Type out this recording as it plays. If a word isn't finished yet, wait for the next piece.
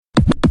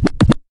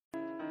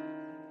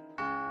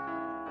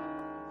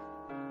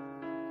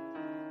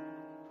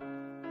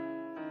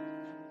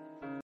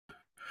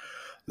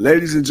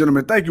Ladies and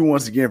gentlemen, thank you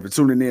once again for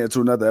tuning in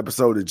to another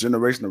episode of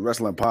Generational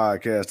Wrestling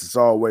Podcast. As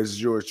always,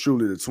 is yours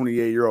truly, the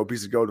 28-year-old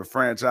piece of golden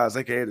franchise,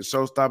 aka the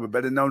Showstopper,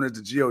 better known as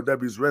the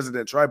GOW's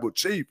resident tribal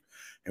chief.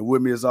 And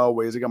with me, as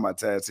always, I got my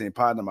tag team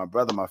partner, my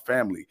brother, my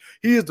family.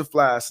 He is the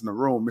flyest in the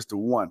room, Mr.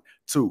 1,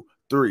 2,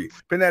 3.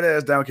 Pin that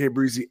ass down, K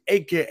Breezy,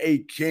 aka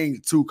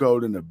King Two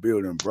Code in the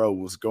building, bro.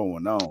 What's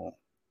going on?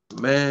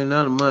 Man,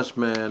 not much,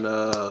 man.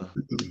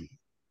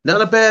 Not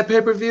a bad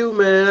pay-per-view,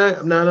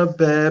 man. Not a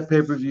bad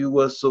pay-per-view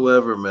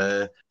whatsoever,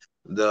 man.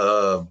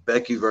 The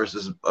Becky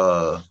versus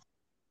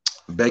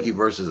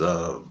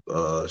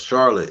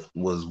Charlotte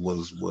was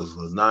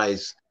a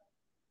nice,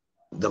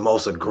 the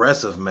most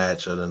aggressive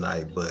match of the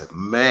night. But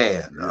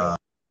man,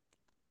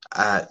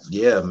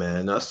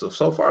 man.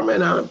 So far, man,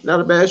 not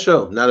a bad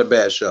show. Not a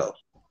bad show.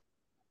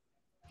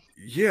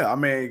 Yeah, I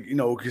mean,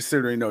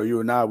 considering,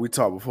 you and I, we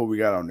talked before we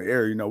got on the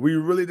air, we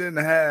really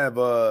didn't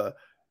have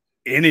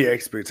any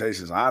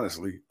expectations,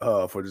 honestly,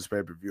 for this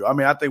pay-per-view. I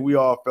mean, I think we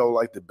all felt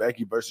like the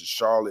Becky versus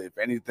Charlotte, if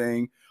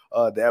anything,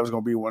 that was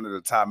going to be one of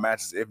the top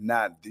matches, if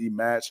not the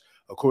match.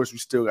 Of course, we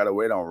still got to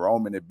wait on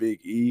Roman and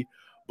Big E.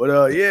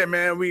 But yeah,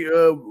 man, we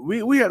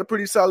had a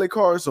pretty solid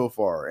card so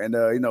far. And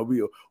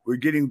we're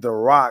getting The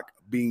Rock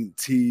being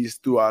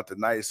teased throughout the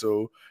night.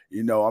 So,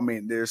 I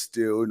mean, there's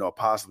still,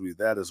 possibly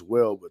that as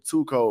well. But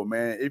Too Cold,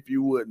 man, if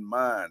you wouldn't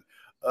mind,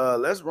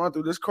 let's run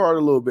through this card a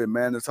little bit,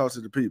 man, and talk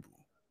to the people.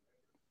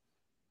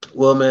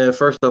 Well, man,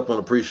 first up on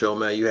the pre-show,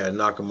 man, you had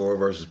Nakamura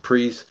versus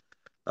Priest.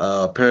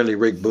 Apparently,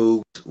 Rick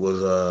Boogs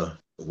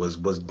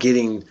was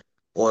getting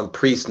on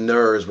Priest's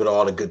nerves with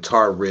all the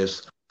guitar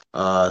riffs,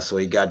 so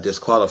he got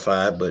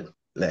disqualified. But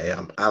hey,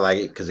 I like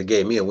it because it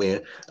gave me a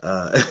win.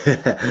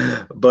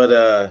 So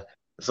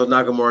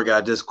Nakamura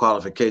got a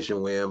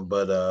disqualification win,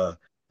 but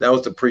that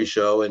was the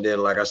pre-show, and then,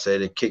 like I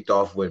said, it kicked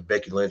off with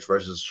Becky Lynch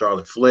versus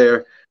Charlotte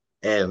Flair,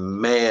 and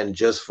man,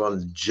 just from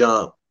the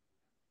jump,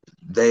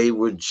 they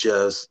were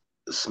just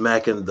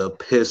smacking the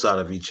piss out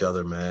of each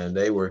other, man.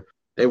 They were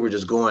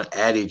just going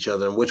at each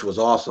other, which was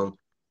awesome.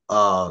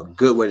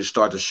 Good way to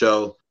start the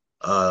show.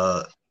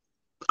 I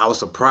was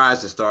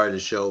surprised it started the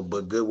show,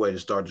 but good way to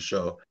start the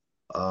show.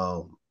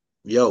 What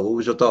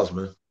was your thoughts,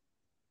 man?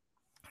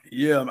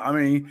 Yeah, I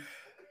mean,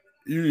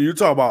 you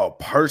talk about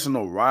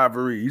personal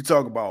rivalry. You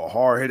talk about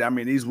hard hit. I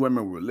mean, these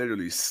women were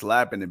literally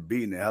slapping and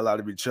beating the hell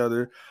out of each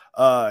other.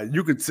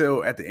 You could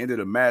tell at the end of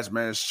the match,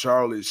 man,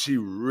 Charlotte, she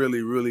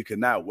really, really could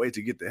not wait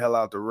to get the hell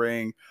out the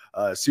ring.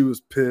 She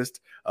was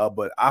pissed.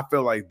 But I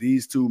feel like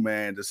these two,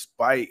 man,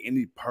 despite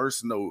any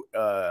personal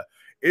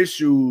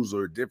issues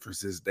or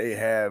differences they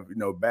have,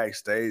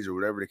 backstage or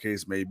whatever the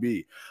case may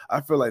be,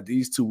 I feel like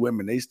these two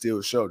women, they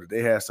still show that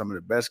they have some of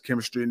the best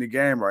chemistry in the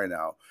game right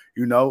now.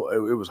 It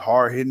was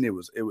hard hitting. It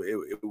was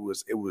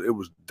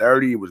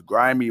dirty. It was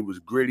grimy. It was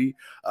gritty.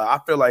 I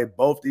feel like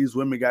both these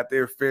women got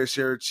their fair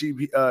share of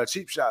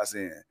cheap shots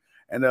in.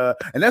 And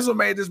that's what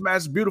made this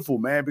match beautiful,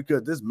 man,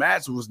 because this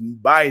match was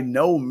by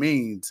no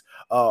means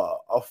a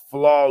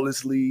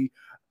flawlessly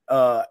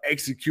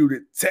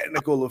executed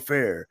technical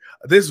affair.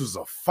 This was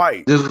a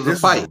fight. This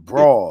was a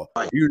brawl.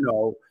 And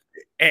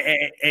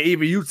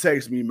even you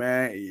text me,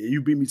 man,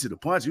 you beat me to the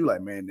punch. You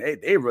like, man,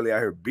 they really out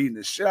here beating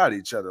the shit out of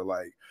each other.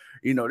 Like,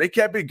 they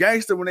kept it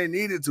gangster when they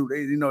needed to.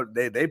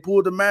 They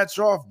pulled the match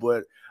off,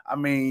 but I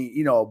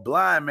mean, a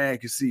blind man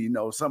can see,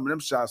 some of them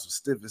shots were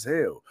stiff as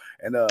hell.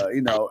 And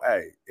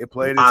hey, it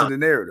played into the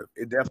narrative.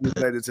 It definitely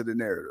played into the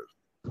narrative.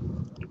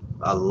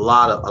 A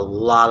lot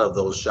of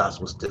those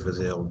shots were stiff as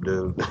hell,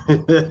 dude.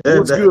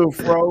 What's good,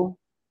 Fro?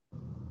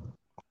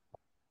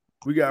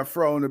 We got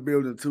Fro in the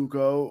building too,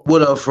 Cole.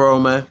 What up, Fro,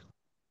 man?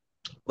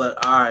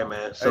 But all right,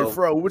 man. So, hey,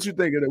 Fro, what you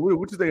think of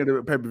what you think of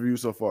the pay-per-view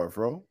so far,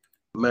 Fro?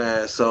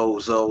 Man, so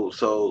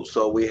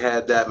we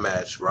had that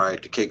match, right,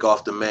 to kick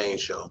off the main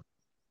show.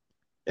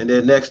 And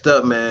then next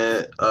up,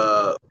 man,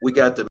 we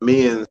got the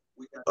men's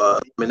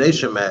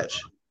elimination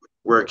match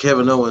where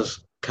Kevin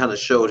Owens kind of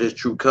showed his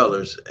true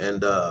colors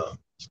and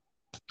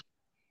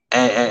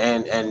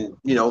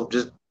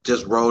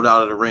just rolled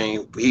out of the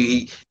ring.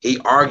 He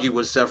argued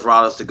with Seth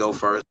Rollins to go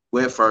first,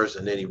 went first,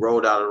 and then he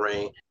rolled out of the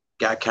ring,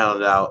 got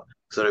counted out,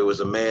 so there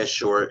was a man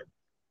short.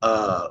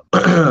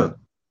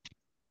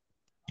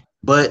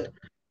 But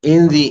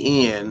in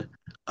the end,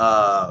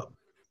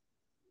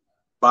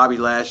 Bobby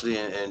Lashley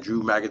and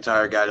Drew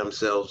McIntyre got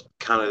themselves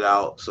counted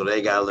out, so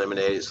they got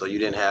eliminated. So you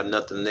didn't have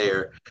nothing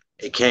there.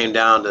 It came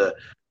down to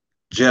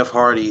Jeff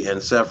Hardy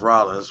and Seth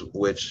Rollins,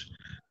 which,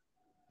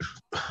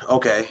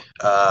 okay,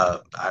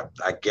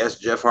 I guess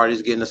Jeff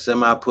Hardy's getting a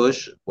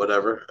semi-push,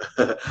 whatever.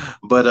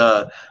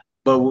 but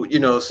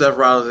Seth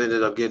Rollins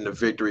ended up getting the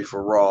victory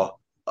for Raw,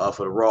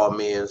 for the Raw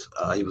men's.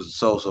 He was the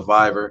sole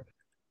survivor.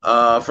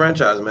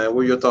 Franchise, man,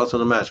 what are your thoughts on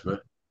the match, man?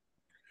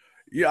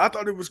 Yeah, I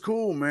thought it was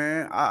cool,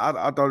 man.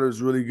 I thought it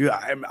was really good.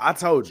 I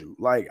told you,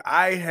 like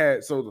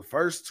the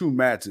first two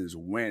matches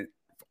went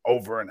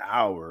over an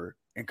hour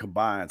in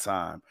combined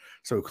time.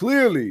 So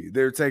clearly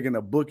they're taking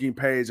a booking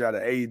page out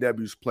of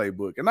AEW's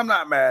playbook, and I'm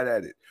not mad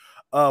at it.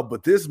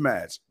 But this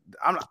match,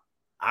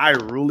 I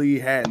really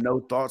had no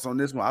thoughts on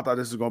this one. I thought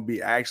this was going to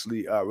be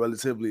actually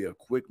relatively a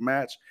quick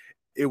match.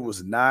 It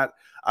was not.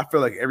 I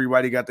feel like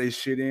everybody got their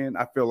shit in.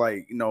 I feel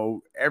like,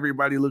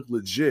 everybody looked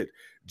legit.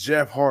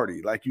 Jeff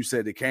Hardy, like you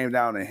said, it came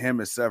down to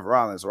him and Seth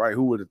Rollins, right?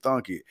 Who would have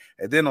thunk it?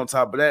 And then on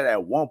top of that,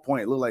 at one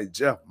point, it looked like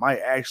Jeff might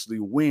actually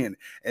win.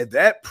 And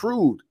that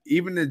proved,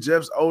 even in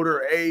Jeff's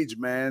older age,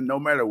 man, no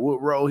matter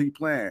what role he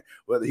playing,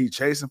 whether he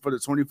chasing for the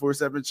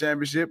 24/7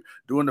 championship,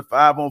 doing the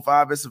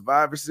 5-on-5 at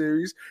Survivor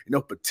Series,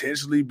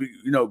 potentially be,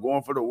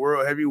 going for the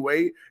world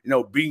heavyweight,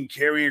 beating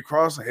Karrion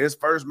Kross in his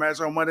first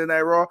match on Monday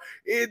Night Raw.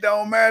 It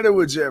don't matter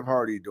what Jeff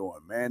Hardy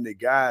doing, man. The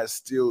guy is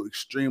still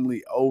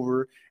extremely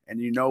over.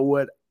 And you know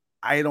what?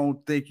 I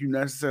don't think you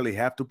necessarily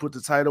have to put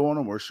the title on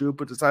him or should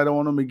put the title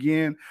on him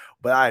again.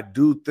 But I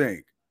do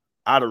think,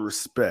 out of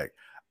respect,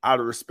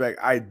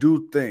 I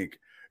do think,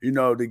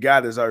 the guy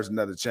deserves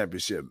another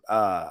championship,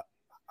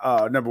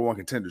 number one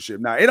contendership.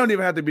 Now, it don't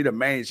even have to be the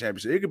main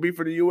championship. It could be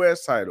for the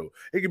U.S. title.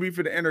 It could be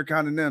for the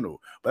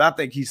Intercontinental. But I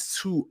think he's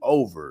too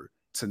over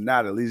to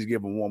not at least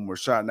give him one more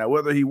shot. Now,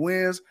 whether he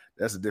wins,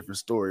 that's a different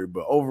story.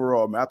 But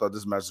overall, man, I thought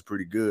this match was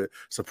pretty good.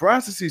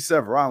 Surprised to see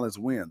Seth Rollins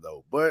win,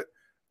 though. But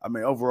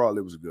overall,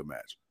 it was a good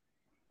match.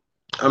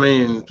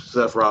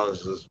 Seth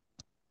Rollins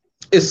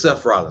it's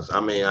Seth Rollins.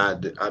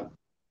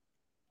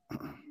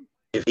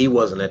 If he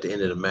wasn't at the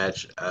end of the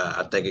match,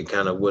 I think it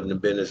kind of wouldn't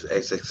have been as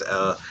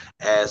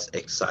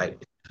exciting.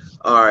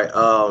 All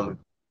right.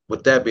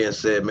 With that being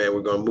said, man,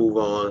 we're gonna move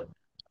on.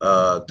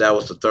 That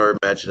was the third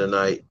match of the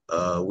night.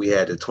 We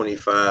had the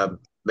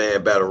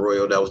 25-man battle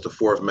royal. That was the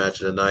fourth match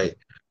of the night,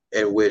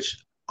 in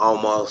which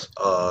almost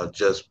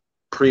just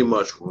pretty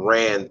much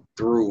ran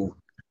through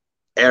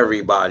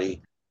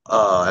everybody.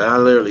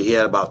 And he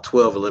had about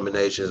 12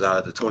 eliminations out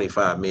of the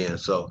 25 men.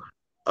 So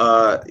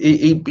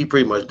he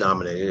pretty much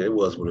dominated. It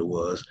was what it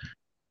was.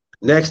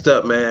 Next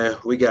up, man,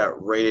 we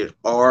got Rated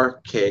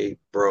RK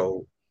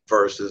Bro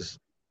versus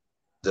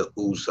the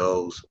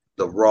Usos,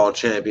 the Raw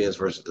champions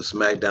versus the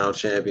SmackDown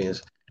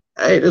champions.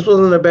 Hey, this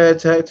wasn't a bad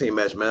tag team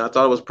match, man. I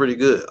thought it was pretty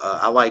good.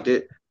 I liked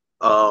it.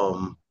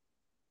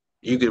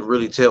 You could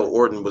really tell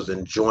Orton was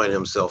enjoying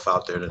himself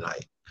out there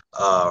tonight.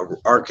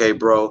 RK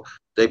Bro,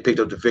 they picked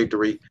up the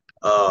victory.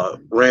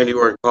 Randy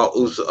Orton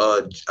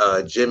called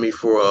Jimmy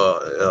for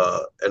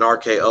an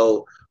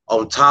RKO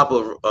on top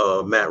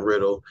of Matt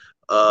Riddle.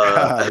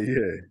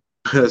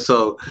 Yeah.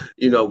 So,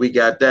 we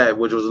got that,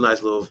 which was a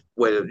nice little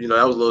way to,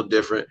 that was a little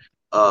different.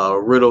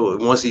 Riddle,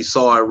 once he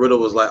saw it, Riddle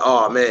was like,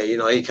 oh man, he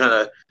kind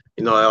of,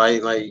 he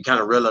kind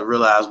of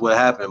realized what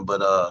happened.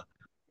 But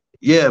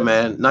yeah,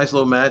 man, nice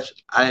little match.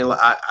 I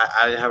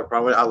didn't have a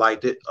problem with it. I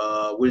liked it.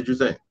 What did you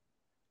think?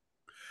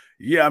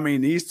 Yeah,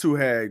 these two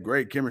had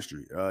great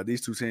chemistry.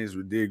 These two teams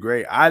did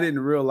great. I didn't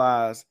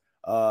realize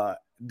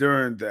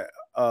during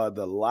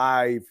the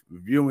live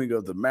viewing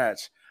of the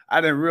match,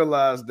 I didn't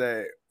realize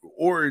that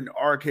Orton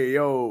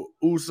RKO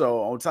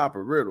Uso on top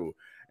of Riddle.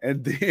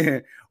 And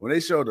then when they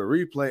showed the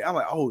replay, I'm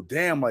like, oh,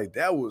 damn, like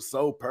that was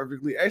so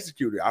perfectly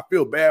executed. I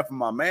feel bad for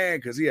my man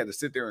because he had to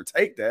sit there and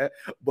take that.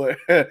 But,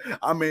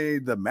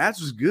 the match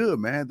was good,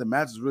 man. The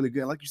match was really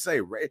good. And like you say,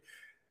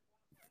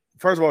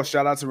 first of all,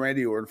 shout out to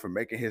Randy Orton for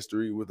making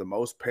history with the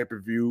most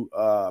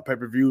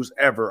pay-per-views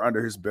ever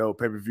under his belt,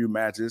 pay-per-view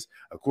matches.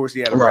 Of course,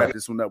 he had to wrap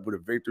this one up with a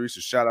victory. So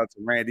shout out to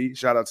Randy.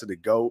 Shout out to the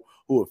GOAT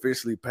who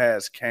officially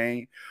passed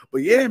Kane.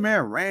 But yeah,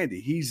 man,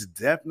 Randy, he's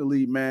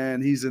definitely,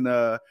 man, he's in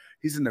a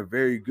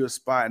very good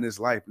spot in his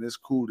life, and it's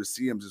cool to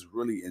see him just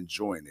really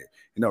enjoying it.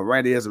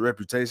 Randy has a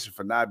reputation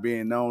for not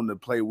being known to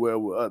play well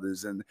with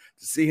others, and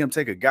to see him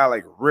take a guy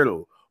like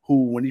Riddle,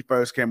 who, when he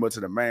first came up to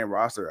the main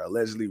roster,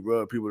 allegedly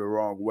rubbed people the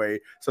wrong way.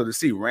 So to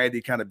see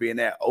Randy kind of being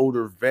that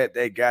older vet,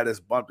 that guy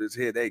that's bumped his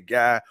head, that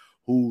guy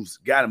who's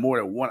got more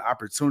than one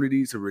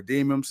opportunity to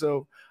redeem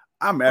himself,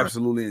 I'm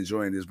absolutely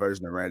enjoying this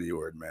version of Randy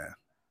Orton, man.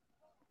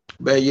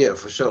 But yeah,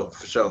 for sure.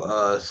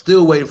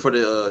 Still waiting for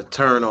the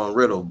turn on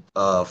Riddle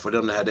for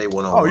them to have their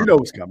one-on-one. Oh, you know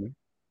what's coming.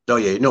 Oh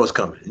yeah, you know it's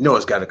coming. You know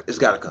it's gotta come.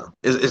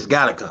 It's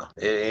gotta come.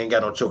 It ain't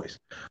got no choice.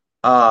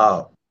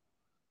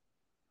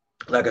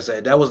 Like I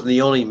said, that was the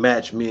only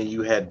match me and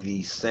you had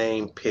the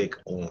same pick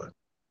on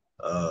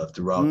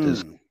throughout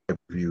this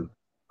review.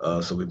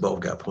 So we both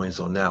got points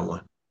on that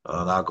one.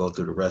 I'll go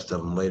through the rest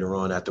of them later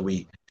on after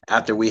we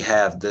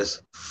have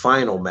this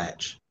final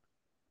match.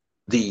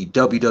 The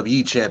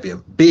WWE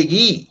champion, Big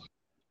E,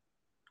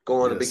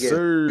 going to begin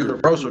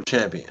Universal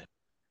champion,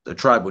 the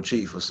tribal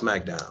chief of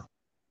SmackDown,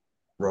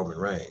 Roman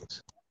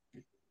Reigns,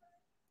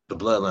 the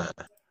Bloodline,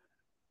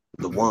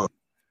 the one.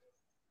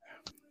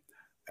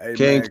 Hey,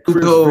 King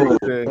Tuco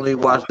only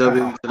watched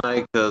WWE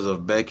tonight because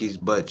of Becky's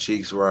butt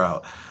cheeks were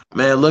out.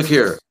 Man, look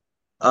here.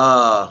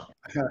 I'm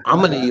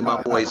gonna need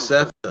my boy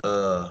Seth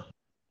to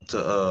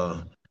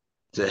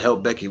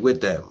help Becky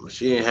with that.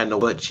 She ain't had no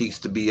butt cheeks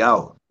to be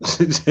out.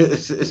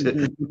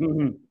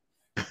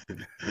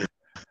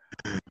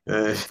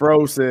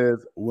 Fro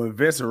says, when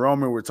Vince and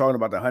Roman were talking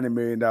about the $100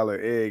 million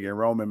egg and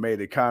Roman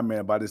made a comment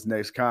about his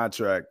next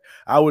contract,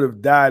 I would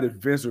have died if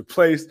Vince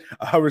replaced.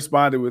 I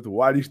responded with,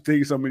 why do you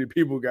think so many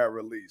people got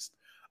released?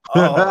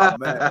 Oh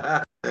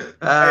man.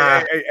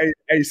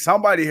 Hey,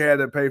 somebody had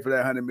to pay for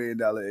that $100 million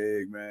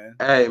egg, man.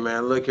 Hey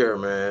man, look here,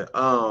 man.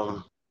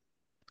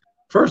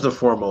 First and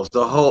foremost,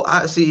 the whole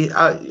I was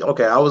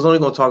only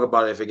gonna talk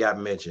about it if it got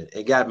mentioned.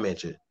 It got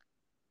mentioned.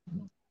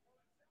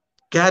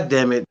 God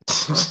damn it.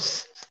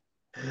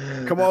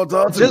 Come on,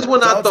 talk to just me.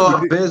 when I Talk to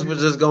thought me. Vince was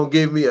just gonna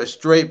give me a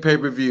straight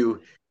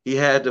pay-per-view, he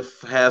had to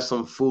have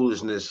some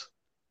foolishness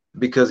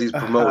because he's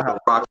promoting a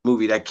Rock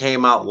movie that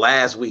came out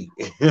last week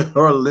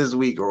or this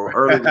week or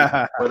early this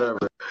week, whatever.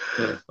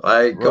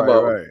 Like, come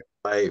on, Right.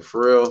 like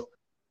for real.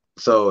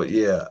 So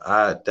yeah,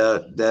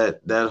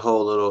 that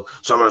whole little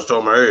someone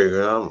stole my egg,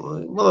 and I'm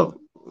like, well,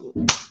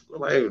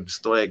 nobody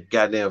stole that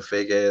goddamn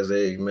fake ass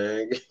egg,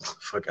 man. Get the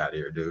fuck out of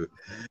here, dude.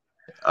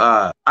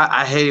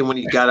 I hated when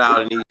he got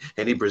out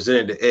and he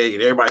presented the egg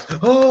and everybody's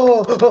like,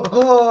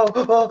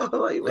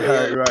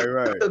 man,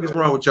 Right. what's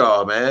wrong with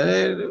y'all,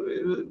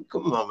 man?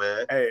 Come on,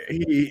 man.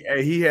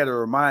 He had to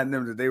remind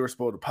them that they were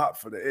supposed to pop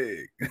for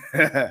the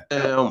egg.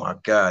 Oh my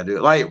god, dude!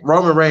 Like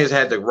Roman Reigns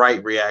had the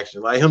right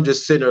reaction, like him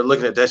just sitting there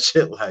looking at that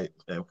shit, like,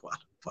 man, what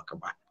the fuck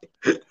am I?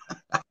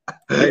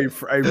 He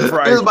was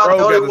about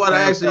the only one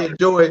I actually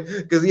enjoyed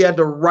because he had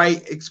the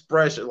right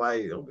expression.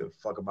 Like, I don't give a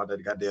fuck about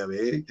that goddamn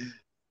egg.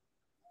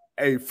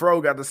 Hey,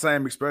 Fro got the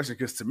same expression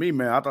because to me,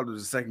 man, I thought it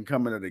was the second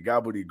coming of the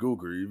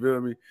gobbledygooker. You feel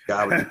me?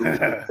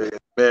 Gobbledygooker.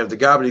 Man, if the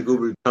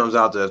gobbledygooker comes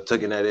out to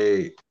taking that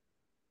egg,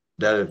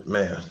 that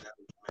man,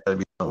 that'd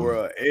be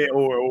or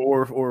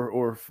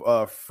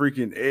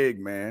freaking egg,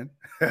 man.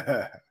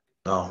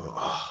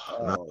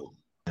 No,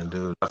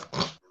 dude.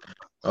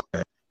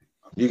 Okay,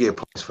 you get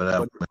points for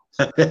that.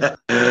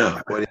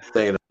 What are you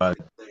thinking about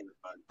it?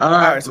 All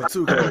right, so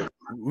Tuco,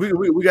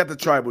 we got the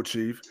tribal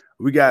chief,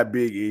 we got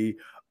Big E.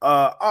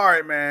 All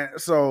right, man.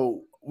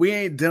 So we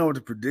ain't done with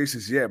the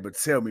predictions yet, but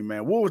tell me,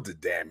 man, what was the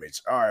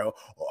damage? All right,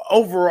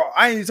 overall,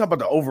 I ain't even talking about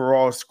the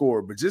overall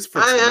score, but just for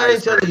I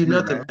ain't telling you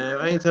nothing, man.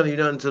 I ain't telling you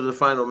nothing until the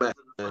final match.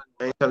 Man.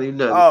 I ain't telling you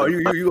nothing. Oh,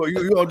 you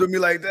gonna do me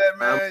like that,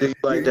 man? I'm gonna do you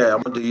like that.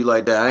 I'm gonna do you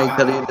like that. I ain't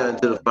telling you nothing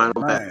until the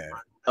final match.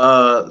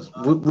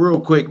 Real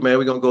quick, man,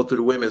 we're gonna go through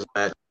the women's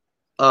match.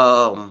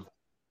 Not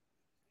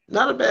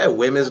a bad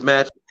women's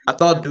match. I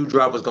thought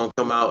Doudrop was gonna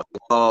come out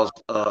and cause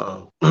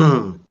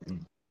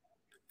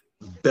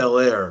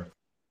Belair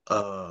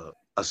a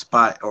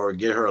spot or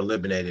get her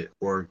eliminated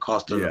or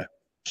cost her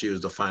she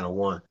was the final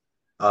one.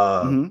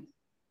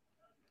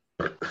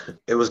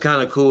 It was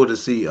kind of cool to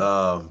see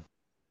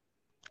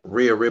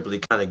Rhea Ripley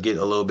kind of get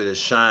a little bit of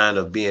shine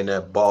of being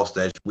that boss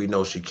that we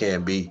know she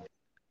can be.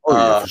 Oh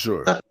yeah, for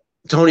sure.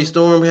 Toni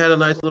Storm had a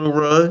nice little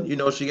run. You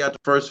know, she got the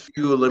first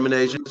few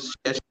eliminations.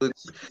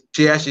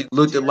 She actually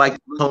looked at like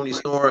Toni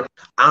Storm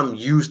I'm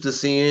used to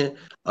seeing.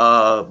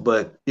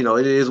 But you know,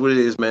 it is what it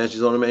is, man.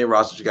 She's on the main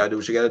roster. She gotta do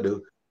what she gotta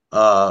do.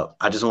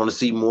 I just want to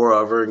see more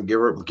of her and give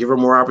her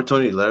more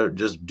opportunity. Let her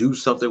just do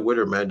something with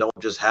her, man. Don't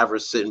just have her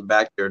sitting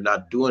back there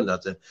not doing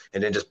nothing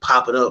and then just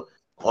popping up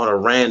on a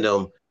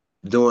random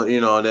doing,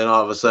 you know, and then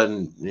all of a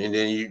sudden and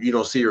then you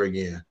don't see her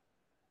again.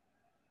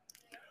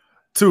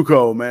 Too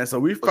cold, man. So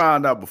we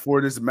found out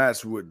before this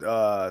match with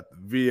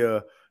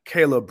via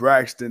Kayla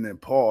Braxton and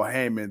Paul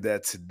Heyman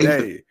that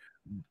today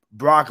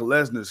Brock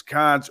Lesnar's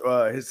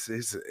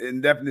his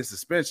indefinite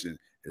suspension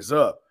is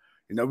up.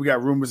 You know, we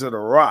got rumors of The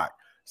Rock.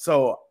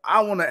 So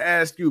I want to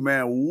ask you,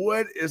 man,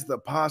 what is the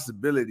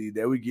possibility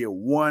that we get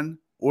one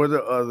or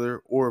the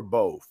other or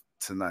both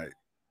tonight?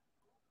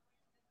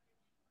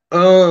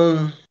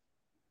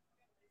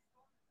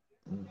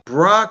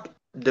 Brock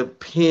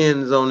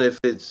depends on if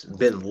it's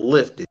been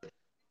lifted.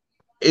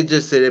 It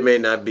just said it may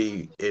not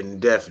be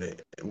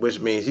indefinite, which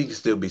means he can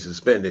still be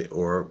suspended,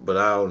 but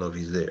I don't know if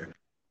he's there.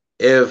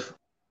 If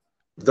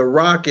The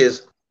Rock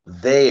is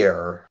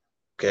there,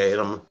 okay,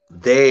 and I'm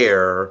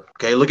there,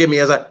 okay, look at me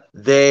as I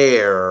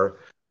there,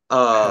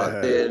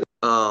 then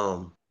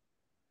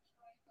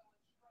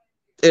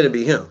it'll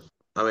be him.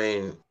 I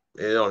mean,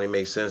 it only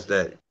makes sense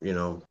that, you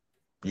know,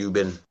 you've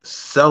been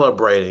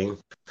celebrating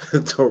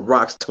The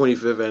Rock's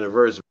 25th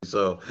anniversary.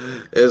 So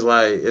it's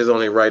like, it's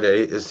only right that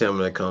it's him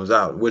that comes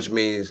out, which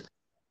means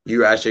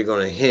you're actually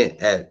going to hint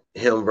at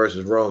him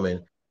versus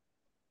Roman.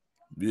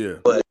 Yeah.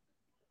 But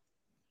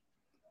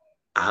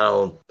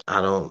I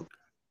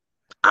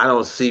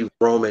don't see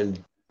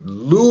Roman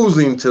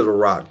losing to The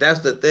Rock.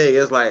 That's the thing.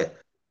 It's like,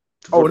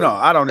 oh no,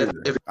 I don't either.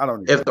 If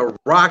The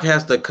Rock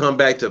has to come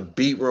back to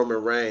beat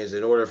Roman Reigns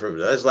in order for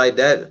it's like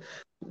that.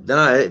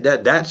 Nah,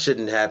 that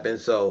shouldn't happen.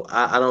 So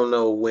I don't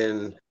know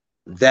when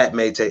that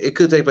may take. It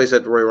could take place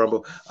at the Royal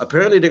Rumble.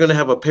 Apparently, they're gonna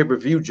have a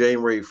pay-per-view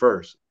January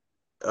 1st.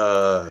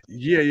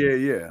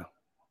 Yeah.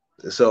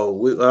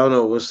 So I don't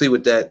know. We'll see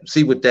what that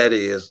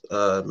is.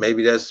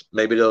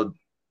 Maybe they'll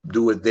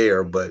do it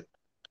there, but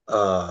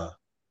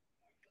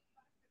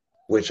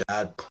which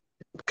I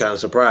kind of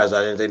surprised.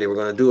 I didn't think they were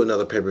going to do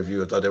another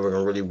pay-per-view. I thought they were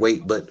going to really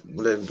wait, but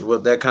well,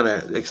 that kind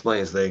of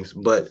explains things.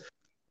 But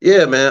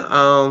yeah,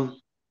 man.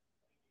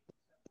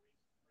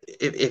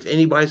 If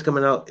anybody's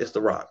coming out, it's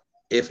The Rock.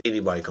 If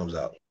anybody comes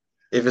out,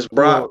 if it's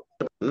Brock,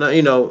 no,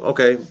 you know,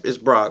 okay, it's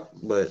Brock.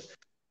 But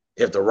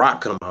If The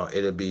Rock come out,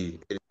 it'd be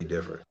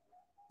different.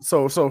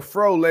 So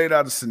Fro laid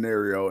out a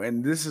scenario,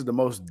 and this is the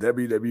most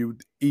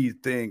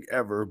WWE thing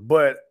ever,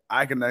 but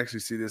I can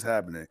actually see this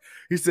happening.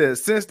 He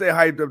says, since they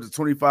hyped up to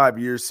 25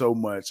 years so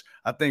much,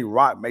 I think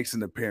Rock makes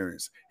an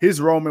appearance. His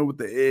Roman with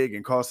the egg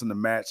and costing the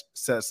match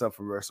sets up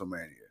for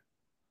WrestleMania.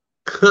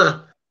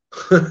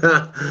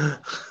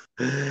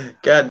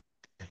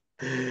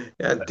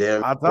 God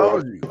damn! I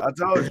told you.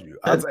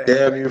 God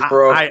damn you,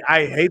 bro.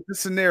 I hate the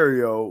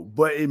scenario,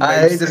 but it makes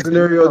I hate the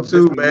scenario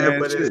too,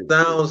 man. But it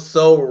sounds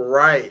so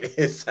right.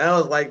 It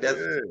sounds like that's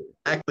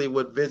exactly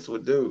what Vince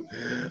would do.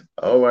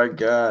 Oh my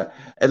God!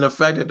 And the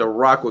fact that The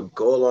Rock would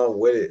go along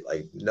with it,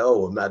 like,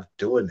 no, I'm not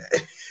doing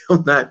that.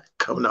 I'm not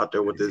coming out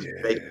there with this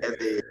fake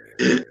head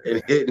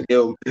and hitting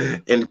him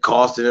and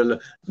costing him.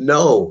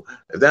 No,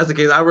 if that's the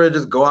case, I'd rather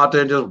just go out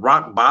there and just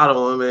rock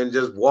bottom him and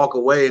just walk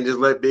away and just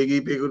let Big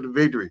E pick up the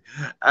victory.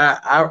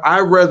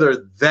 I'd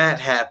rather that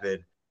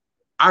happen.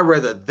 I'd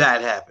rather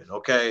that happen.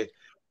 Okay,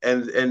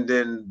 and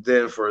then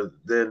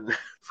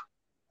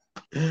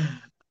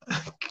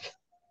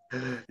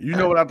you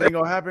know what I think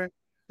gonna happen?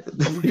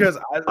 Because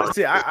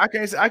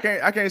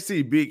I can't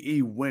see Big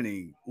E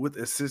winning with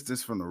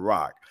assistance from The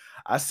Rock.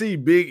 I see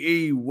Big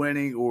E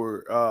winning,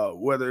 or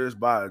whether it's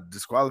by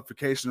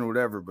disqualification or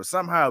whatever, but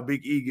somehow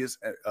Big E gets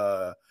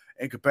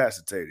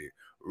incapacitated.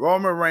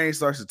 Roman Reigns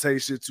starts to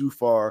take shit too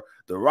far.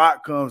 The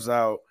Rock comes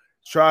out,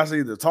 tries to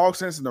either talk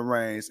sense in the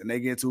Reigns, and they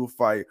get into a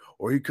fight,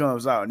 or he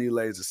comes out and he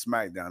lays a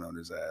smackdown on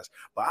his ass.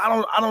 But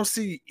I don't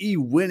see E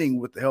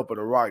winning with the help of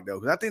The Rock though,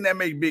 because I think that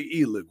makes Big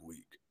E look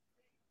weak.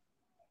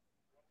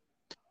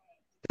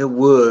 It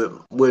would,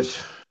 which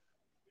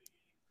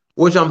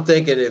I'm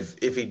thinking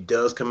if he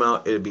does come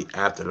out, it'd be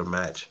after the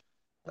match.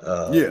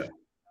 Yeah,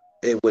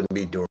 it wouldn't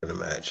be during the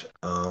match.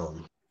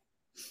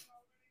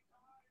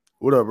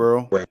 What up,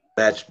 bro? The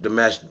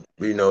match,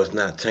 it's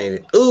not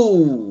tainted.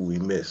 Ooh, we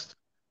missed.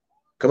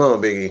 Come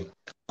on, Biggie.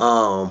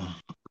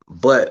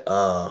 But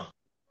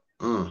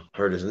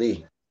hurt his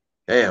knee.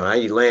 Damn, how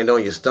you land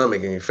on your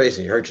stomach and your face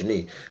and you hurt your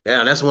knee.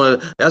 Damn, that's one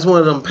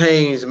of them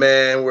pains,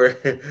 man, where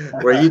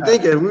you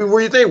think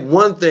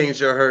one thing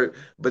should hurt,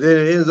 but then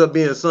it ends up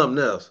being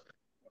something else.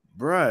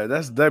 Bruh,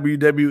 that's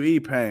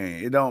WWE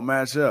pain. It don't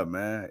match up,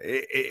 man.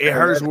 It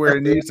hurts where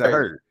it needs to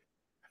hurt.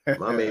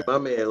 My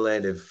man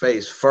landed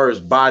face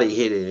first, body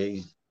hit it, and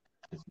he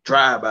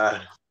drive by.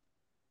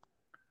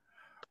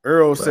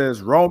 Earl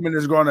says Roman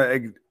is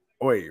gonna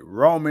win.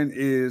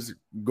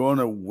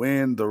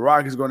 The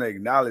Rock is gonna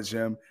acknowledge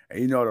him,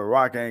 and The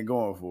Rock ain't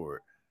going for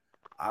it.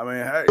 I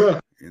mean, hey,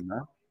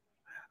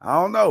 I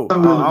don't know. I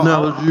will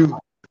acknowledge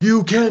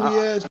you candy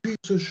ass piece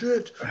of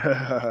shit.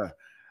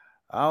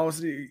 I don't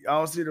see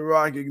The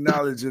Rock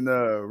acknowledging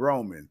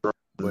Roman,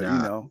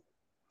 but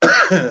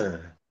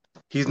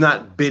he's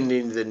not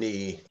bending the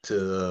knee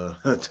to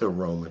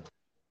Roman.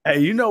 Hey,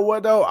 you know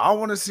what though? I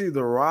want to see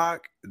The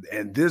Rock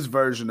and this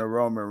version of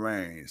Roman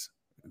Reigns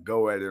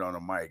go at it on the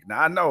mic.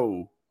 Now I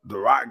know The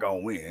Rock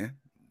gonna win,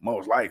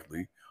 most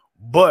likely,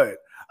 but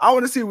I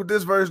want to see what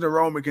this version of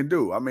Roman can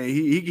do. I mean,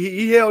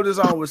 he held his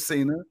own with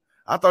Cena.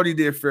 I thought he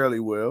did fairly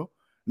well.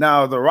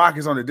 Now The Rock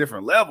is on a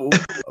different level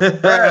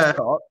of trash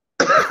talk.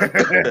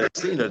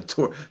 Cena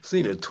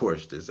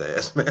torched his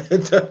ass, man.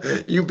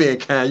 You being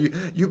kind.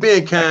 You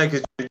being kind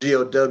because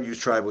you're GOW's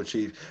tribal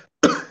chief.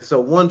 So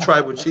one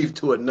tribal chief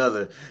to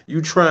another,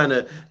 you trying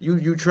to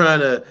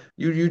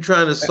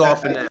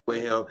soften that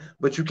with him,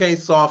 but you can't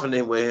soften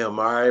it with him.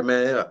 All right,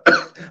 man.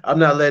 I'm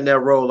not letting that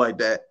roll like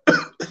that.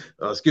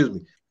 Excuse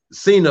me,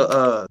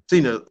 Cena.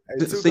 Cena.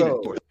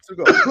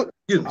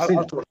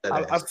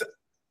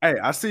 Hey,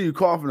 I see you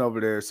coughing over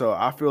there, so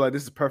I feel like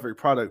this is perfect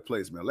product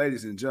placement.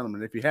 Ladies and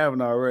gentlemen, if you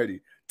haven't already,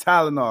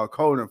 Tylenol,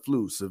 cold and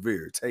flu,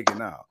 severe,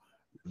 taken out.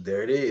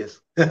 There it is.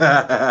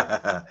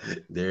 There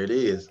it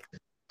is.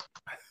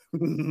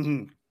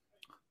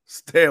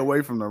 Stay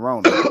away from the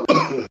Rona.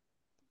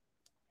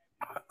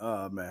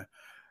 Man.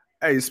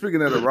 Hey,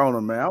 speaking of the Rona,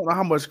 man, I don't know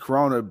how much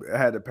Corona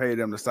had to pay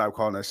them to stop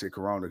calling that shit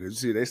Corona.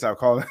 Because you see, they stopped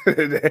calling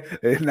it.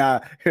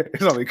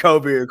 It's only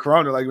COVID and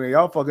Corona. Like, man,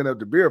 y'all fucking up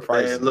the beer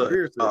prices. Man, look,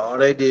 all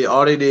they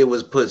did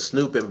was put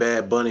Snoop and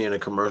Bad Bunny in a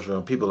commercial,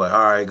 and people like,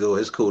 all right, go,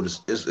 it's cool.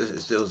 It's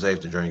still safe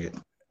to drink it.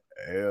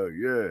 Hell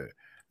yeah.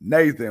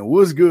 Nathan,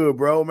 what's good,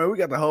 bro? Man, we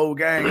got the whole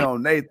gang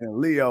on.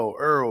 Nathan, Leo,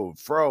 Earl,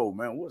 Fro,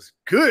 man, what's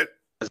good?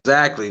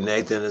 Exactly,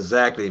 Nathan.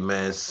 Exactly,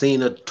 man.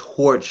 Cena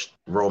torched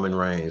Roman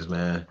Reigns,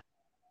 man.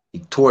 He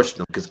torched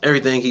him because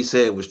everything he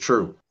said was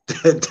true.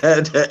 That's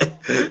the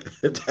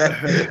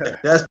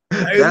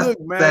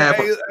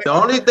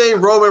only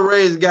thing Roman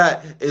Reigns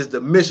got is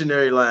the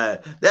missionary line.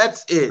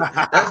 That's it.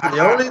 That's the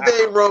only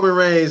thing Roman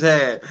Reigns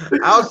had.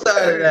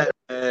 Outside of that,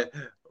 man,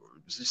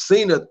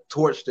 Cena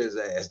torched his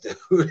ass,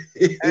 dude.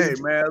 Hey,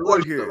 man,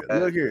 look here.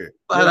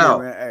 Flat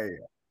out, man. Hey,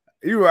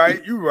 you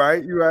right.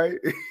 Flat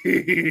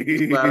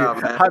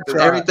out, man.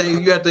 Everything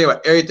you got to think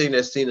about, everything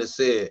that Cena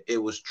said, it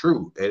was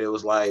true, and it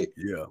was like,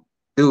 yeah.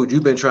 Dude,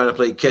 you've been trying to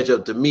play catch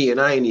up to me, and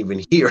I ain't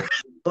even here.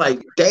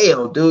 Like,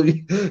 damn,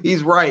 dude,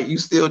 he's right. You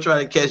still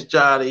trying to catch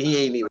John, and he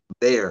ain't even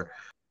there.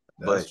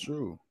 That's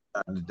true.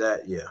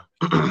 That, yeah.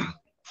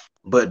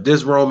 But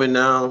this Roman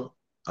now,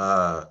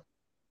 I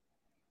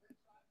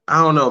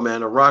don't know,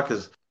 man. The Rock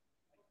is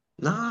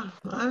it's on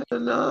Fox.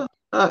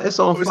 It's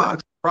on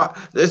Fox.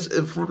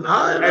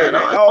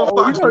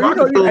 The Rock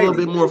can feel a little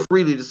bit more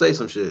freely to say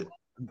some shit.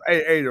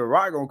 Hey, The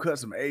Rock gonna cut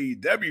some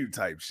AEW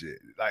type shit.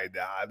 Like,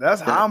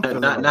 that's how I'm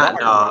feeling.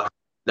 40%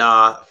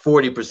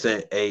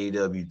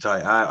 AEW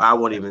type. I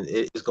won't even.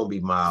 It's gonna be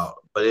mild,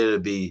 but it'll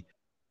be,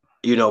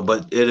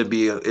 but it'll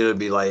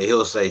be like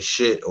he'll say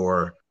shit,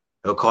 or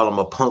he'll call him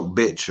a punk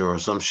bitch or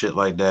some shit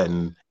like that,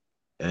 and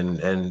they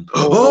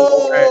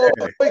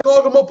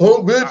called him a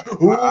punk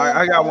bitch.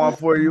 I got one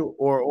for you,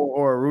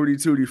 or Rudy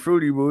Tooty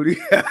Fruity Booty.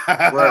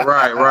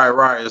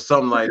 right, or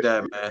something like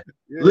that, man.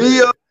 Yeah.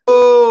 Leo,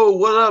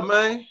 what up,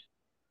 man?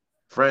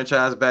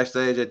 Franchise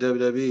backstage at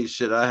WWE.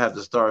 Shit, I have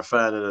to start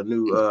finding a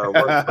new work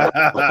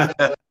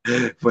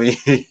for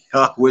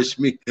y'all. Wish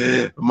me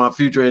my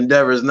future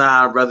endeavors.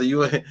 Nah, brother,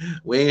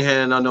 we ain't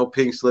handing out no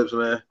pink slips,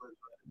 man.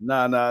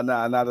 Nah, not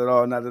at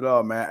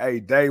all, man. Hey,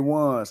 day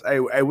ones. Hey,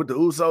 what the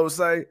Usos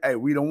say? Hey,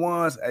 we the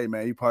ones. Hey,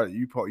 man, you part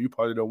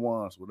of the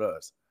ones with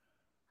us.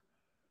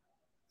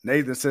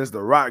 Nathan says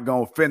The Rock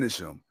gonna finish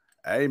him.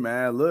 Hey,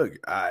 man, look,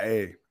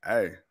 I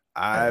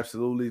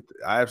absolutely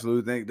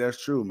think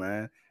that's true,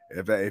 man.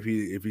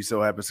 If he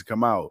so happens to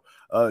come out.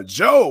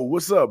 Joe,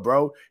 what's up,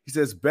 bro? He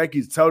says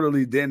Becky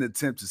totally didn't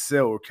attempt to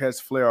sell or catch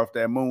Flair off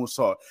that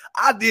moonsault.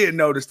 I did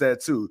notice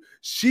that too.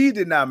 She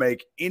did not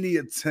make any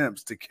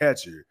attempts to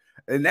catch her.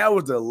 And that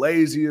was the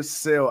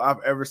laziest sell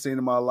I've ever seen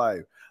in my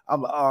life.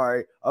 I'm like, all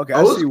right, okay.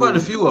 It was quite a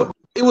few of them.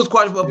 It was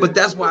quite a few, but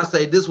that's why I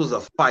say this was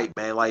a fight,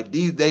 man. Like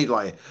they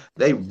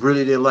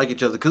really didn't like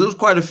each other, because there was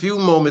quite a few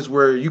moments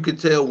where you could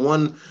tell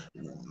one,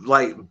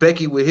 like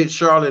Becky would hit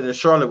Charlotte and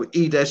Charlotte would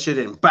eat that shit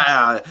and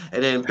bow,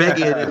 and then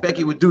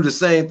Becky would do the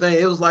same thing.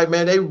 It was like,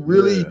 man, they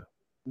really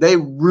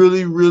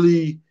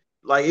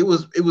like it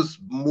was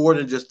more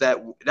than just that.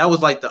 That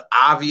was like the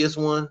obvious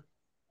one.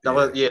 That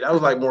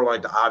was like more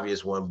like the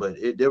obvious one, but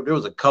there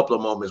was a couple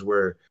of moments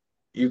where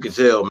you could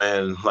tell,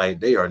 man, like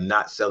they are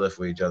not selling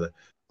for each other.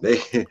 They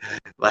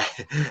are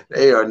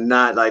really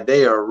not like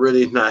they're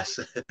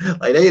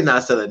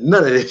not selling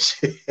none of this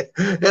shit.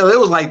 It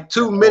was like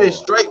 2 minutes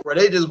straight where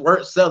they just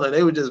weren't selling.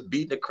 They were just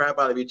beating the crap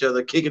out of each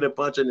other, kicking and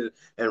punching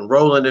and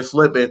rolling and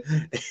flipping,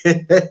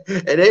 and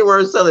they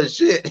weren't selling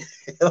shit.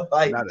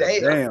 Like, not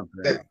damn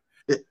thing.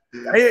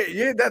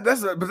 Yeah,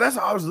 that's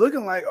how I was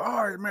looking like.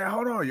 All right, man,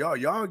 hold on,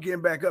 y'all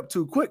getting back up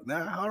too quick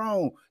now. Hold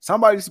on,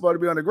 somebody's supposed to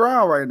be on the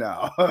ground right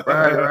now.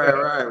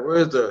 right.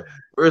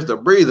 Where's the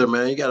breather,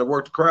 man? You got to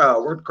work the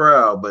crowd,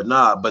 but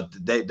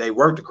they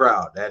worked the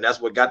crowd, and that's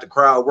what got the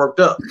crowd worked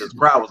up. The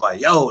crowd was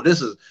like,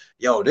 this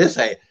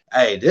they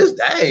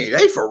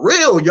for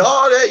real,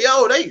 y'all. They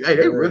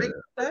really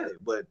got it.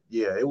 But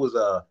yeah, it was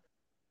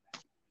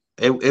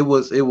it was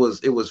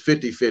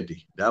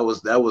 50-50. That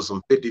was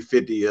some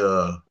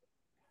 50-50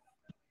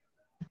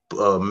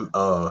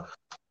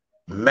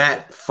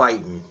 mat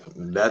fighting.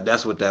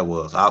 That's what that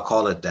was. I'll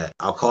call it that.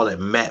 I'll call it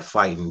mat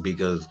fighting,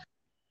 because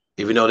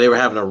even though they were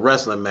having a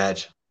wrestling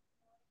match,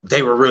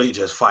 they were really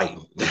just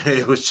fighting.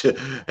 They were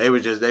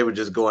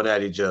just going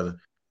at each other.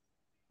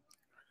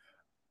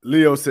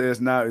 Leo says,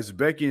 now is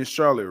Becky and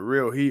Charlotte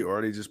real heat, or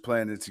are they just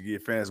planning to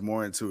get fans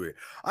more into it?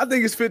 I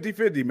think it's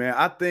 50-50, man.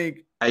 I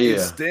think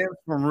it stems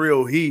from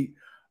real heat.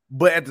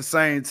 But at the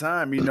same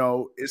time,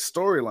 it's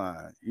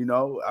storyline.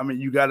 I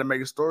mean, you got to make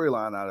a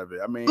storyline out of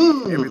it. I mean,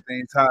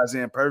 everything ties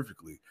in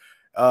perfectly.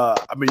 I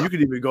mean, you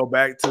could even go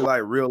back to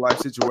like real life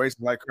situations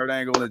like Kurt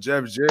Angle and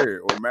Jeff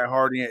Jarrett, or Matt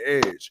Hardy and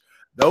Edge.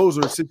 Those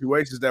are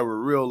situations that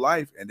were real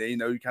life, and then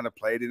you kind of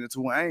played it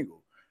into an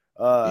angle.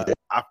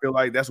 I feel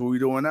like that's what we're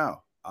doing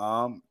now.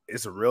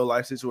 It's a real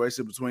life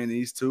situation between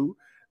these two.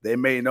 They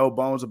made no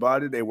bones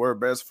about it. They were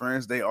best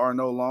friends. They are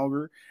no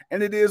longer.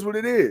 And it is what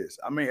it is.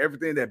 I mean,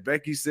 everything that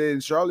Becky said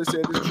and Charlotte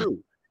said is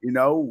true.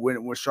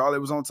 When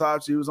Charlotte was on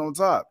top, she was on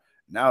top.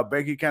 Now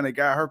Becky kind of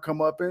got her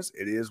comeuppance.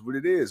 It is what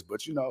it is.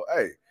 But,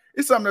 hey,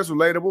 it's something that's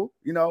relatable,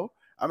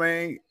 I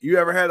mean, you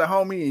ever had a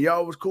homie and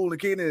y'all was cool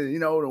and kicking,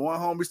 and the one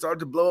homie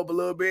started to blow up a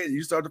little bit and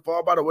you start to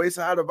fall by the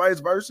wayside or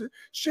vice versa?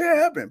 Shit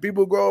happen.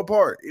 People grow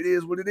apart. It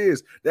is what it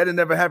is. That didn't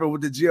never happen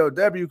with the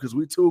GLW because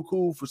we too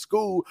cool for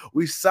school.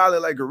 We solid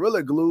like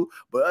Gorilla Glue.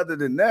 But other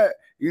than that,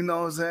 you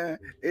know what I'm saying?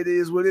 It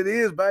is what it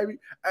is, baby.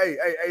 Hey,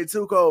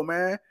 Too Cold,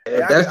 man.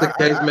 If that's the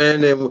case,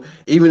 man, then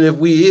even if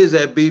we is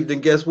at beef, then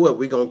guess what?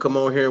 We gonna come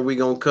on here and we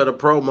gonna cut a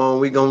promo and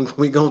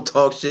we gonna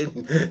talk shit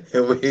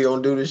and we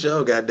gonna do the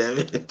show. Goddamn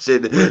it!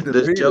 Shit,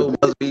 the show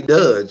must be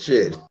done.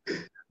 Shit.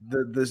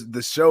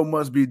 The show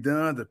must be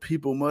done. The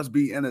people must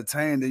be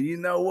entertained. And you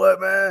know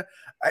what, man?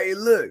 Hey,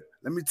 look,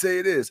 let me tell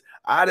you this.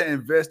 I done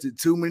invested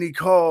too many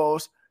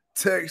calls,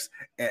 texts,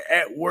 and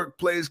at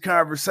workplace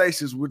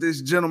conversations with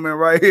this gentleman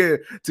right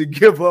here to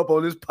give up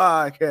on this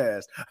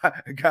podcast.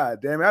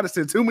 God damn it. I done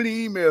sent too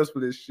many emails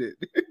for this shit.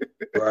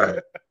 Right.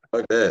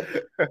 Like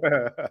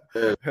that.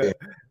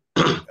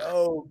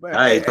 Oh, man.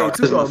 I ain't talked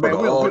to this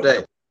motherfucker all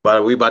day.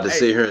 But we about to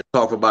sit here and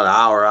talk for about an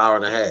hour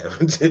and a half.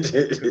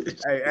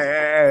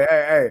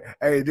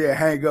 Hey, then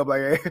hang up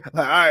like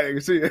all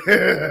right, see. All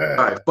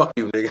right, fuck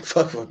you, nigga.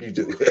 Fuck you,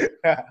 do.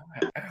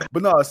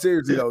 But no,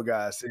 seriously though,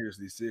 guys,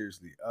 seriously.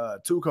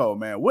 Tuco,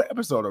 man, what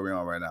episode are we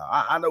on right now?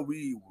 I know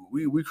we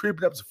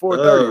creeping up to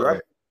 4:30,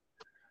 right?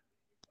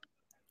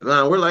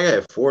 Nah, we're like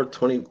at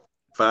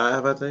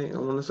 425, I think. I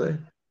want to say.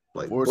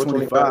 Like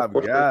 425,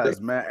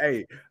 guys, man.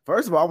 Hey,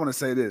 first of all, I want to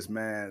say this,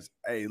 man.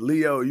 Hey,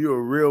 Leo, you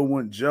a real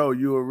one. Joe,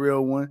 you a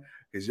real one.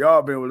 Because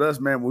y'all been with us,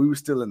 man, when we were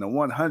still in the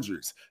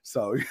 100s.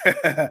 So,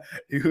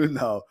 you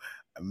know,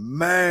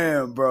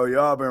 man, bro,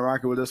 y'all been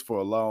rocking with us for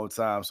a long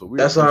time. So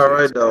that's all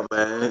right, though,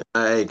 man.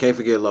 Hey, can't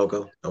forget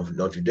Loco.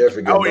 Don't you dare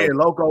forget. Oh, yeah,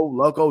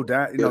 Loco,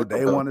 down, you know,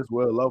 day one as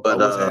well. Loco,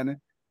 what's happening?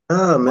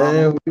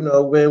 Man, you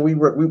know, man,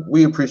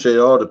 we appreciate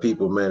all the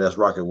people, man, that's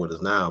rocking with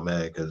us now,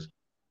 man, because,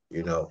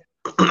 you know,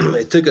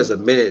 it took us a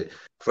minute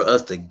for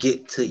us to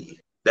get to you.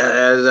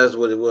 That's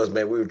what it was,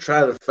 man. We were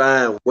trying to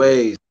find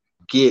ways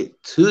to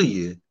get to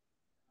you,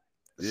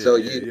 so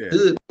you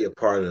could be a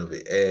part of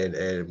it,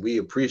 and we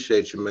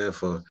appreciate you, man,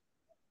 for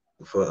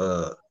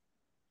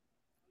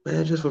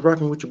man, just for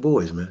rocking with your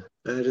boys, man.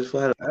 Just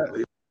flat out,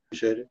 we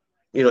appreciate it.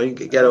 You know, you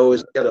gotta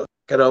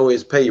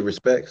always pay your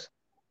respects.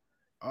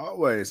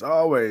 Always,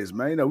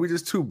 man. You know, we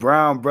just two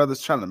brown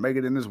brothers trying to make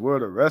it in this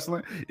world of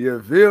wrestling.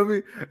 You feel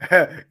me?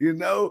 You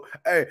know,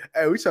 hey,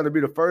 we trying to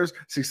be the first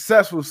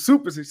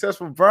super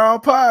successful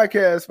brown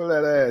podcast for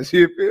that ass.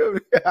 You feel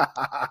me?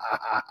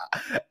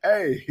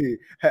 Hey,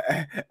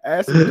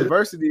 add some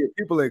diversity of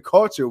people and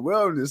culture,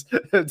 wellness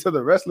to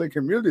the wrestling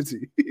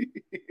community.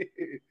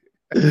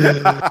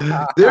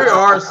 There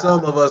are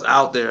some of us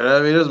out there.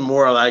 I mean, there's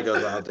more like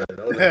us out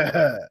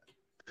there.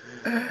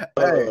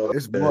 Hey,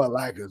 it's more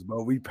like us,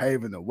 bro. We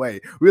paving the way.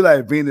 We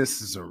like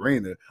Venus and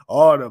Serena.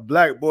 All the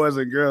black boys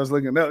and girls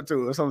looking up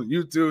to us on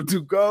YouTube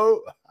to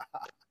go.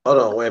 Hold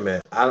on, wait a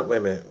minute. Wait a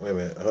minute.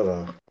 Hold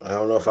on. I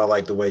don't know if I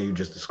like the way you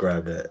just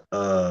described that.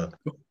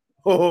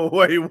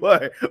 Wait,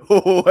 what?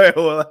 What?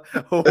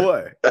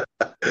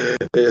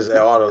 It's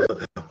all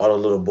the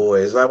little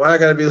boys. Like, why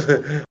can't just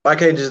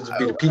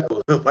be the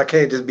people? Why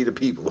can't just be the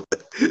people?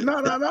 No.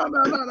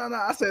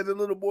 I said the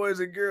little boys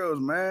and girls,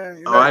 man.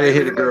 You know, I didn't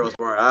hear the girls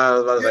part. I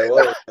was about to say,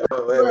 whoa.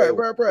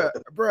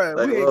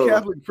 Bruh, we ain't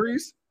Catholic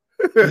priests.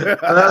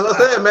 That's what I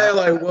said, man.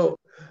 Like, whoa.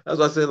 That's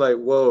what I said, like,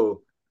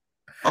 whoa.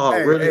 Oh,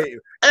 hey, really?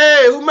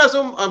 Hey, who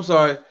messing with? I'm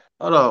sorry.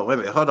 Hold on, wait a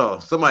minute. Hold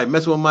on. Somebody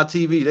messing with my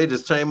TV. They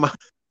just changed my.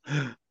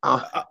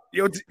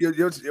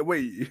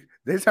 Wait,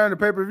 they turned the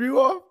pay-per-view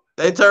off?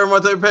 They turned my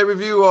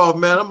pay-per-view off,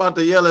 man. I'm about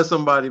to yell at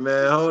somebody,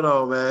 man. Hold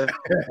on, man.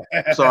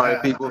 Sorry,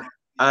 people.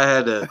 I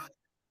had to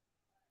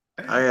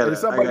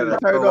somebody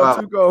turned off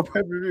Tuco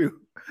pay-per-view.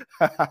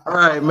 All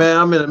right, man.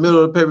 I'm in the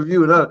middle of the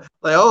pay-per-view. And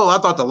like, oh, I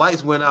thought the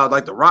lights went out,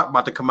 like the Rock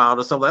about to come out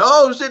or something. Like,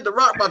 oh shit, the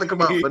Rock about to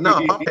come out. But no,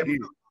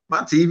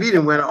 my TV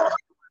didn't went off.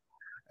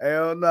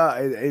 Hell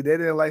no, they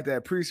didn't like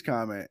that priest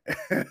comment.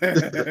 hey,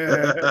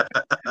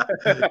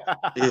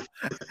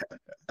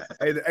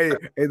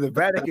 the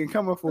Vatican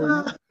coming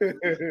for you.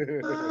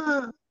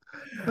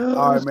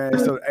 All right, man.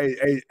 So,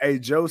 hey,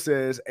 Joe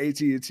says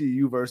AT&T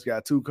Uverse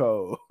got too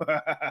cold.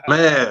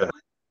 Man,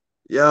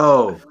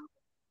 yo,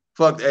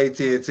 fuck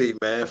AT&T,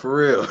 man, for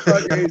real.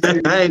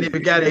 I ain't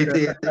even got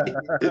AT&T.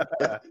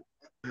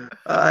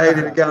 I ain't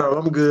even got them.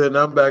 I'm good, and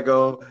I'm back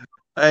on.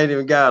 I ain't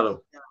even got them.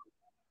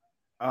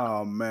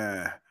 Oh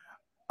man.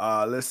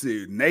 Let's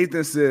see.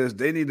 Nathan says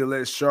they need to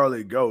let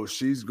Charlotte go.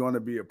 She's going to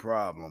be a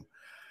problem.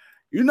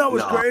 You know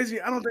what's crazy?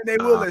 I don't think they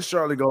will let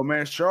Charlotte go,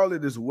 man.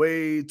 Charlotte is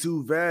way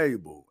too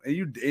valuable,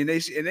 and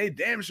they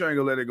damn sure ain't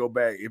gonna let her go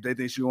back if they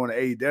think she's going to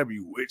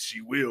AEW, which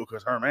she will,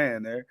 because her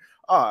man there.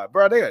 All right,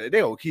 bro, they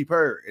gonna keep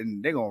her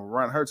and they gonna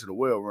run her to the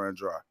well run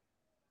dry.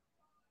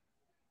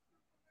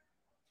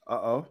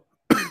 Look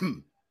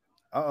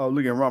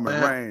at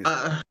Roman Reigns.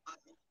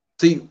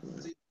 See,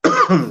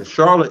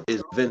 Charlotte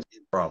is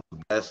Vince's problem.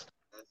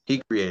 He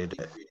created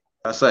that.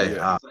 I say,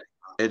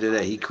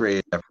 he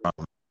created that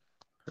problem.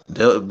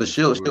 But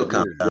she'll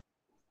come down.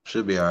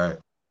 She'll be all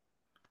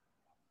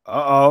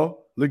right.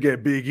 Look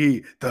at Big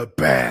E, the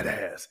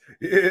badass.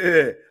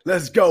 Yeah,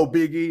 let's go,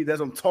 Big E. That's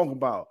what I'm talking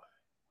about.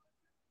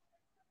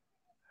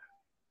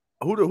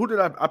 Who did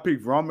I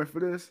pick Roman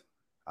for this?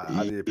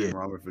 I did pick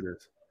Roman for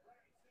this.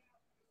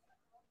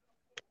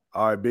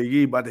 All right, Big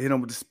E about to hit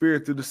him with the spear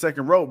through the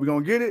second rope. We're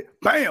gonna get it.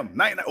 Bam!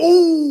 Night.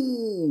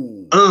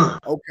 Ooh.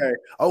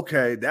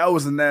 Okay. That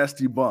was a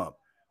nasty bump.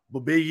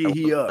 But Big E,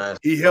 he up.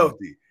 He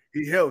healthy.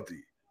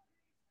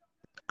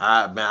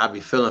 I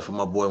be feeling for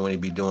my boy when he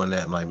be doing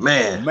that. I'm like,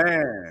 man,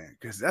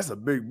 because that's a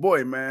big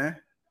boy, man.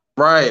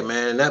 Right,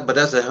 man. But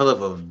that's a hell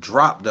of a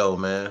drop, though,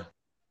 man.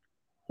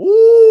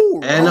 Ooh,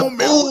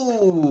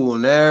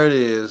 there it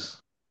is.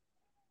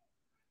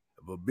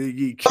 But Big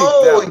E kicked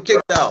out. He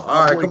kicked out.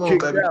 All right, come on,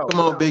 baby. Come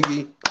on, Big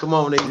E. Come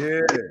on, E.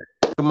 Yeah.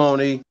 Come on,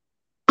 E.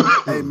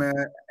 Hey, man.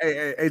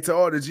 Hey, to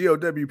all the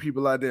GOW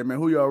people out there, man,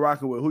 who y'all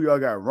rocking with? Who y'all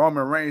got?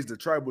 Roman Reigns, the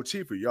tribal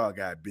chief, or y'all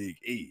got Big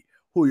E?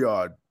 Who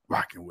y'all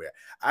rocking with?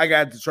 I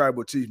got the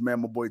tribal chief, man.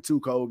 My boy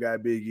Tuco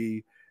got Big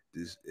E.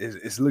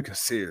 it's looking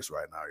serious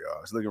right now,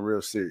 y'all. It's looking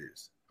real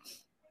serious.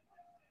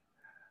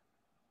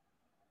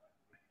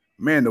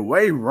 Man, the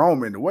way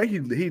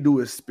he do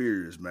his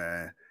spears,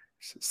 man,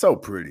 so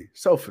pretty,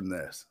 so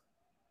finesse.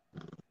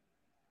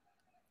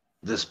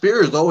 The spear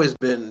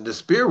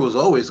was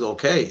always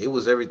okay. It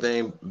was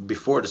everything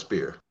before the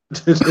spear.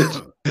 That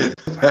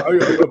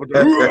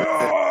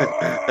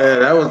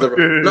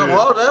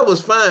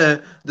was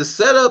fine. The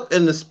setup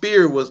and the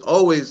spear was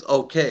always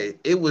okay.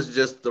 It was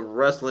just the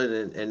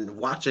wrestling and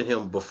watching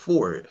him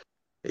before it.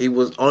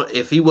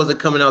 If he wasn't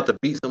coming out to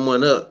beat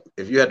someone up,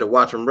 if you had to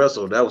watch him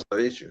wrestle, that was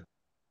the issue.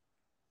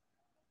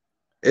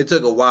 It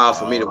took a while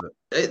for me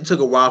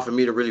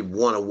to really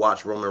want to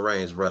watch Roman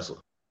Reigns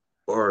wrestle,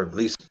 or at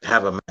least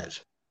have a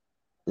match.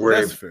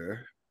 That's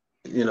fair.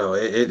 You know,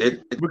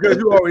 because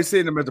you always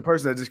seen him as the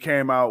person that just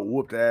came out,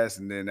 whooped ass,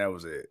 and then that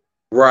was it.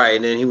 Right,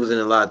 and then he was in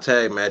a lot of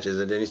tag matches,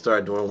 and then he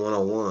started doing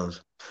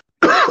one-on-ones.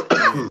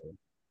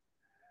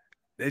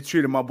 They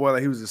treated my boy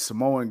like he was a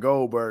Samoan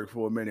Goldberg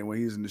for a minute when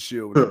he was in the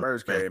Shield when the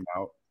first came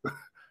out.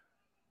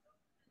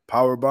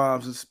 Power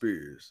bombs and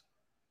spears.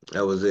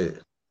 That was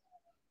it.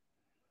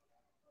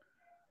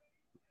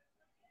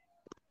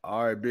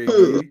 All right, Big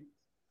E.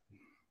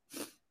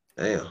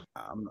 Damn.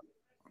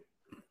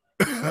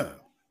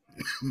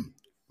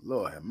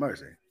 Lord have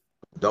mercy.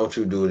 Don't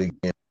you do it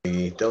again, Big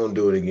E. Don't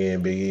do it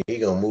again, Big E. He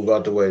gonna move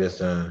out the way this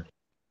time.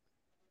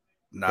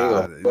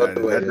 Nah,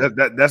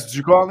 that's what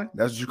you calling?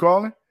 That's what you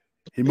calling?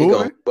 He moving?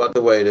 Gonna move out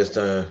the way this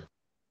time.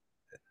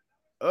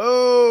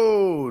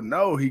 Oh,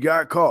 no, he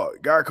got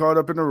caught. Got caught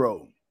up in the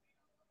rope.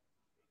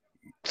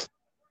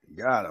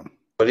 Got him.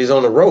 But he's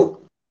on the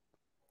rope.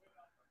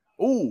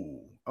 Ooh,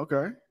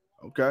 okay.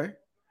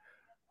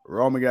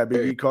 Roman got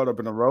Big E caught up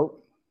in the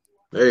rope.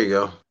 There you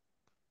go.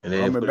 And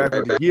then Roman back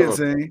with the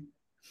guillotine.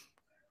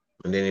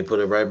 And then he put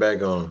it right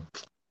back on.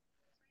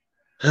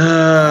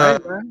 All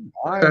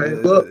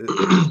right. Well,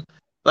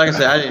 like I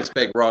said, I didn't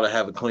expect Raw to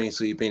have a clean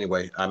sweep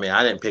anyway. I mean,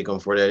 I didn't pick him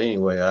for that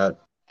anyway. Yeah.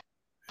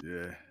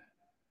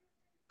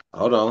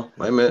 Hold on.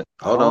 Wait a minute.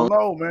 Hold on. I don't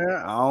know,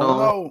 man.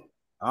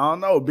 I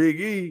don't know.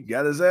 Big E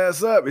got his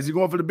ass up. Is he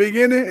going for the big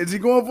ending? Is he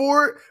going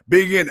for it?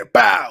 Big ending.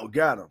 Bow.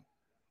 Got him.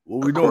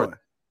 What we doing? Of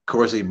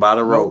course, he by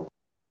the rope.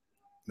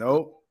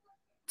 Nope.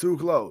 Too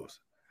close.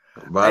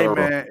 Hey,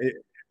 man,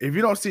 if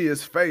you don't see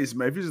his face,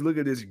 man, if you just look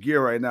at this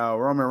gear right now,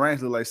 Roman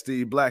Reigns look like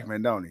Steve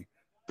Blackman, don't he?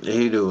 Yeah,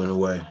 he do in a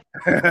way.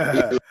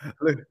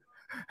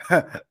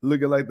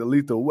 Looking like the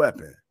Lethal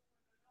Weapon.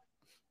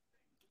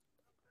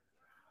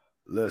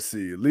 Let's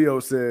see.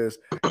 Leo says,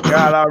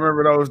 God, I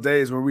remember those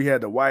days when we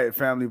had the Wyatt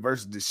family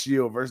versus the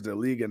Shield versus the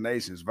League of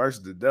Nations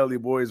versus the Dudley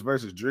Boys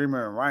versus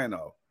Dreamer and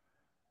Rhino.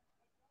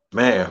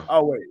 Man.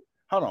 Oh, wait.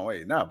 Hold on.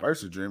 Wait. Not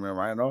versus Dreamer and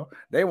Rhino.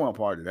 They weren't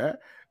part of that.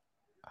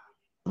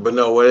 But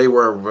no, where they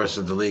were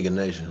versus the League of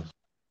Nations.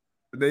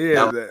 I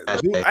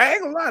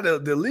ain't gonna lie.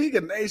 The League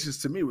of Nations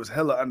to me was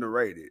hella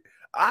underrated.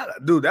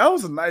 That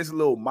was a nice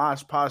little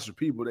mosh posh of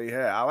people they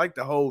had. I like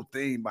the whole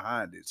theme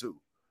behind it too.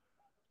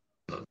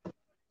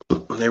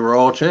 They were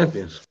all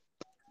champions.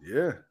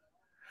 Yeah.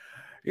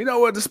 You know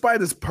what?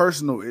 Despite his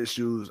personal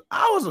issues,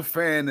 I was a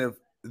fan of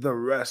the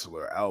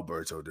wrestler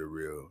Alberto Del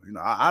Rio. You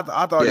know, I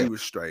thought he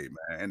was straight,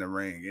 man, in the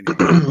ring.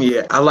 Anyway.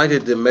 Yeah, I liked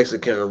it. The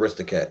Mexican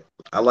Aristocat.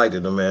 I liked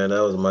it, man.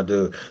 That was my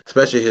dude,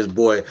 especially his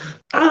boy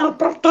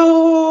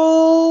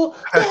Alberto.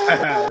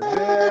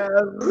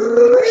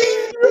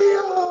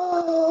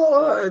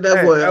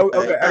 That boy.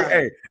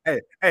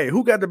 Hey,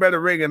 who got the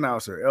better ring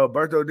announcer,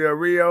 Alberto Del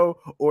Rio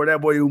or that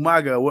boy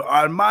Umaga with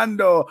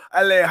Armando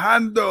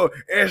Alejandro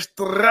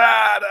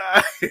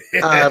Estrada?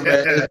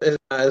 Man,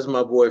 it's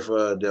my boy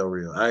for Del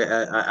Rio.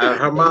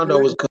 Armando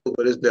was cool,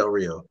 but it's Del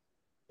Rio.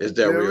 It's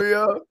Del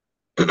Rio.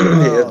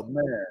 Oh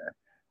man.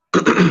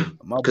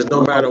 Because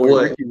no matter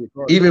what,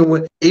 even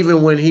when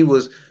he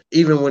was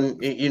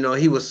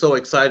so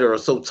excited or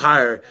so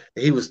tired,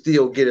 he would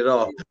still get it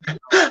off.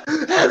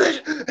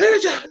 Like,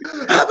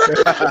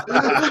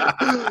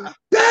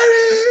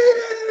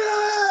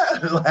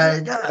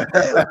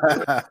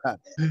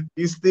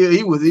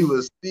 he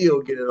was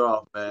still get it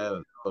off,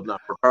 man. But not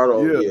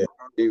Ricardo. Yeah,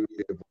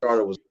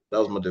 Ricardo that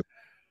was my dude.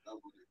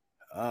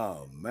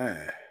 Oh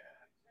man.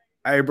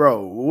 Hey,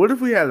 bro, what if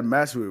we had a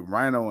match with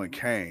Rhino and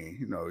Kane?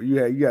 You know,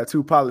 you got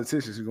two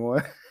politicians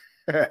going.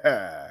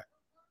 I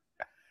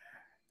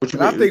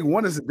think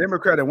one is a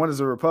Democrat and one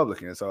is a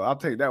Republican, so I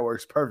think that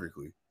works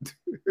perfectly.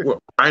 What,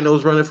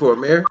 Rhino's running for a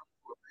mayor?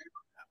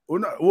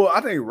 Well,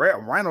 I think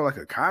Rhino like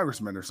a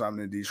congressman or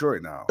something in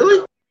Detroit now.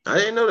 Really? I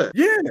didn't know that.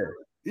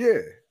 Yeah.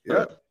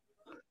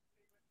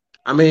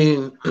 I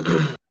mean,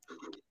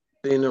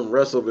 seen them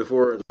wrestle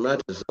before the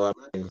matches, so I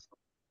mean.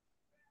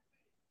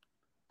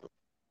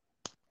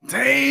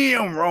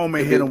 Damn,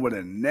 Roman hit him with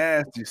a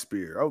nasty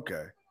spear.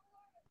 Okay.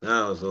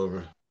 Now it's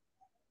over.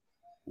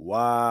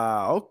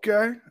 Wow.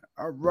 Okay.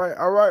 All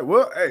right.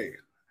 Well, hey.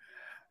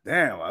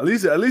 Damn. At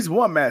least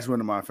one match went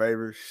in my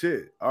favor.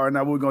 Shit. All right,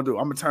 now what we're gonna do?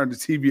 I'm gonna turn the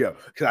TV up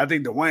because I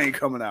think Dwayne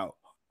coming out.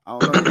 I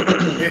don't know.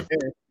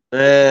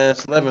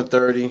 It's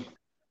 11:30.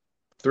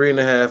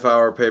 3.5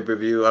 hour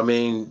pay-per-view. I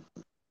mean,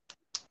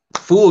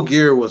 Full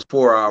Gear was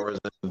 4 hours.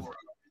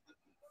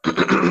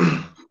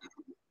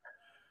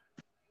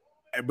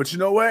 But you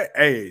know what?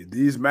 Hey,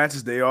 these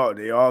matches they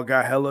all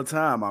got hella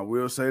time. I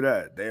will say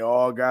that they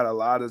all got a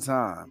lot of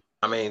time.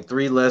 I mean,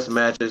 3 less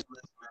matches.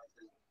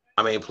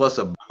 I mean, plus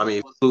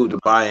include the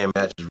buy-in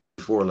matches,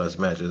 4 less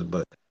matches.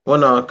 But well,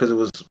 no, because it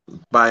was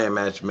buy-in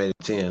match made it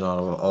 10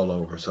 all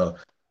over. So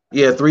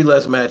yeah, 3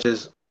 less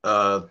matches,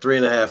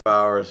 3.5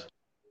 hours.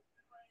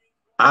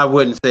 I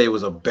wouldn't say it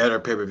was a better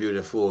pay-per-view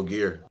than Full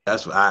Gear.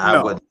 That's what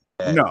I wouldn't.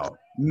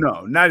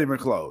 No, not even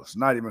close.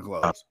 Not even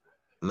close.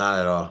 Not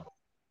at all.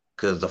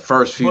 Because the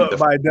first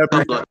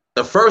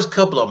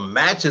couple of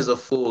matches of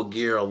Full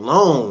Gear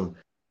alone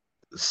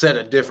set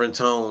a different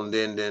tone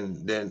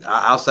than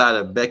outside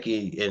of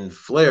Becky and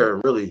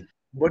Flair, really.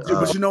 But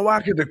you know why?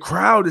 Because the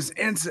crowd is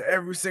into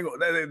every single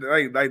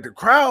like the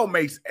crowd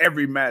makes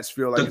every match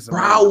feel like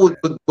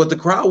the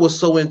crowd was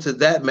so into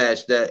that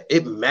match that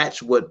it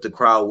matched what the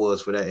crowd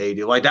was for that AD.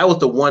 Like that was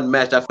the one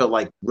match I felt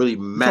like really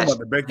matched. You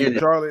talking about the Becky and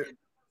Charlotte?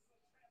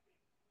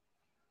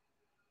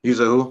 You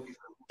said who?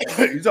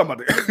 you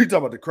talking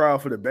about the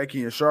crowd for the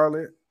Becky and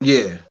Charlotte?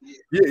 Yeah.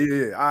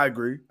 I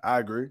agree.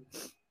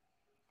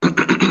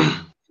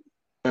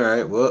 All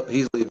right. Well,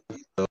 he's leaving.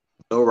 So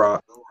no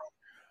Rock.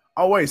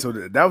 Oh wait, so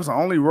that was the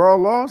only Raw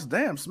loss?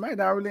 Damn,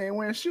 SmackDown really ain't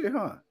win shit,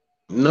 huh?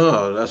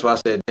 No, that's why I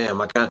said,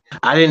 damn.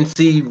 I didn't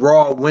see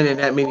Raw winning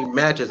that many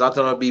matches. I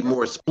thought it'd be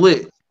more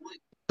split.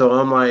 So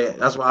I'm like,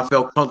 that's why I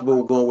felt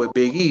comfortable going with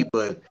Big E.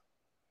 But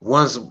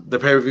once the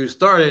pay-per-view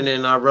started,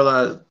 and I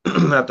realized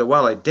after a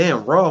while, like,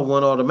 damn, Raw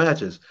won all the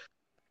matches.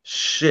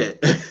 Shit,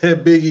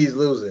 Big E's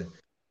losing.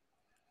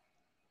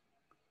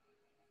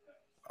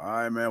 All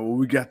right, man. Well,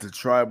 we got the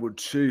Tribal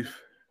Chief.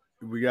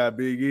 We got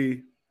Big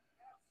E.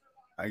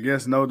 I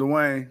guess no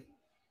Dwayne.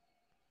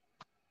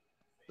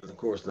 Of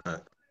course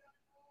not.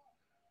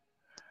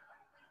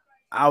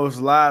 I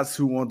was lied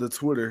to on the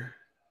Twitter.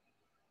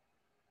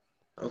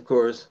 Of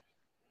course.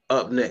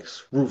 Up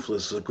next,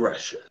 Ruthless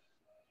Aggression.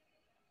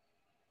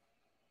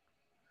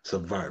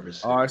 Survivor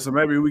Series. All right, so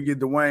maybe we get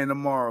Dwayne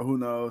tomorrow. Who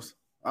knows?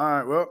 All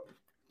right, well,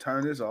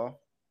 turn this off.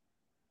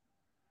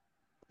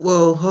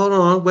 Well, hold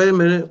on. Wait a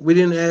minute. We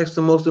didn't ask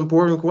the most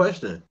important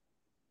question.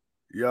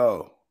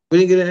 Yo. We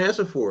didn't get an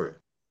answer for it.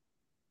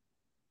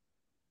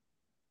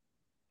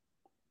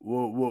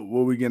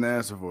 What we getting an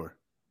answer for?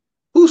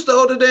 Who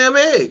stole the damn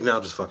egg? No,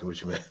 I'm just fucking with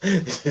you, man.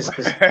 I'm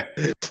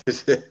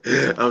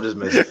just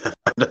messing.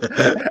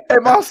 Hey,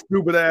 my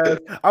stupid ass.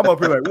 I'm up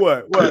here like,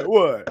 what?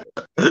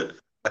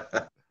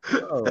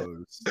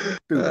 Oh,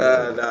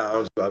 stupid.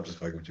 I'm just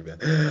fucking with you, man.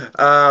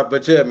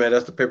 But yeah, man,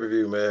 that's the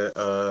pay-per-view, man.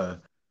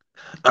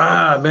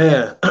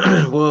 Man.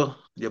 Well,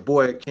 your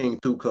boy King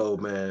Too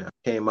Cold, man,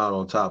 came out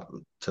on top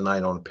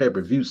tonight on the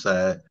pay-per-view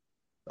side.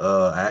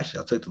 Actually,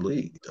 I'll take the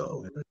lead.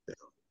 Oh,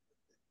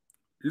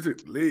 you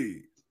took the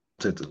lead.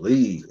 Took the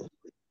lead.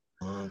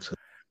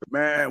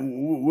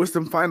 Man, what's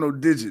them final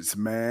digits,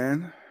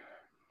 man?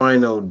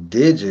 Final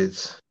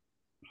digits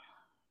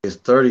is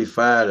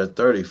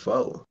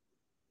 35-34.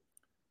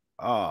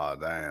 Oh,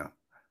 damn.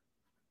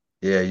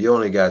 Yeah, you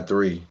only got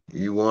 3.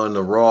 You won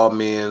the Raw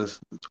men's,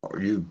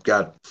 you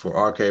got for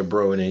RK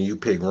Bro, and then you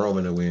picked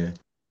Roman to win.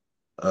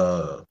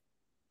 I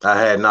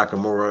had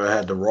Nakamura, I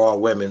had the Raw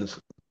women's,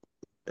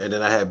 and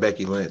then I had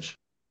Becky Lynch.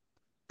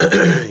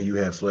 You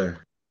had Flair.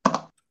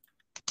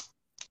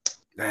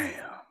 Damn.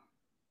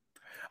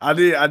 I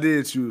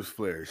did choose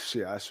Flair.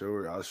 Shit, I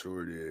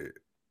sure did.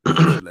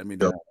 Let me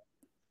down.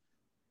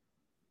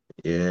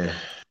 Yeah.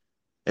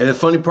 And the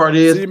funny part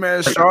is, see,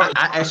 man,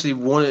 I actually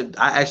wanted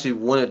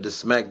the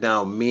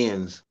SmackDown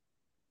men's.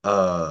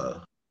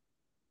 Well,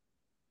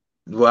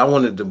 I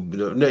wanted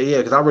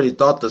because I already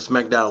thought the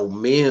SmackDown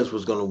men's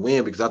was going to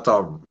win because I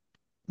thought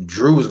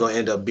Drew was going to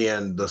end up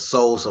being the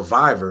sole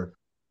survivor,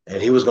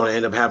 and he was going to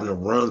end up having to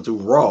run through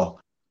Raw.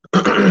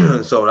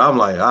 So I'm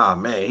like,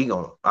 they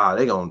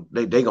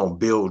gonna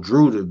build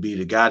Drew to be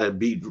the guy that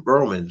beat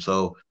Roman.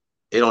 So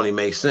it only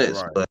makes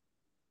sense, right. But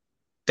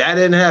that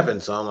didn't happen.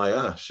 So I'm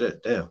like,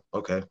 shit, damn,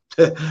 okay.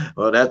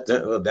 Well,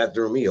 that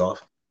threw me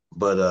off.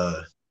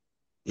 But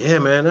yeah,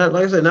 man,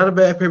 like I said, not a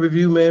bad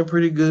pay-per-view, man.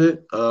 Pretty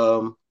good.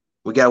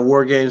 We got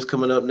War Games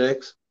coming up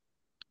next.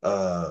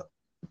 And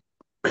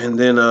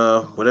then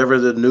whatever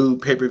the new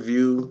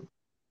pay-per-view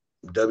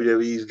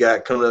WWE's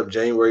got coming up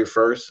January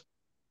 1st,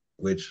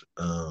 which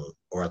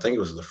or I think it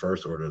was the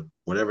first or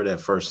whatever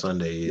that first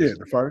Sunday is. Yeah,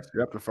 the first.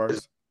 Yep, the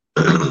first.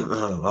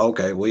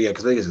 Okay, well, yeah,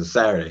 because I think it's a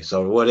Saturday.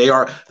 So, well, they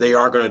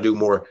are going to do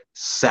more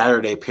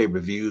Saturday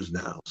pay-per-views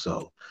now.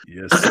 So,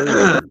 yes,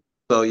 sir.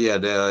 So yeah,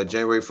 the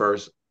January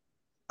 1st,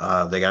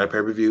 they got a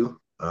pay-per-view.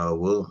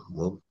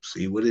 We'll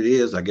see what it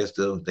is. I guess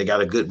they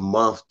got a good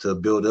month to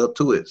build up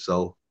to it.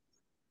 So,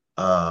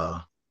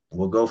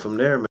 we'll go from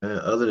there, man.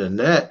 Other than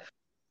that,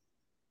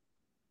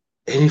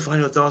 any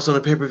final thoughts on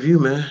the pay-per-view,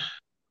 man?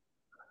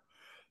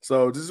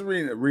 So just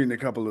reading a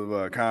couple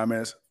of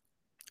comments.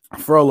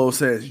 Frollo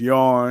says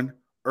yawn.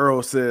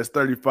 Earl says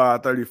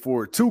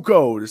 35-34. Too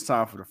cold. It's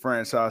time for the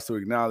franchise to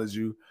acknowledge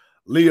you.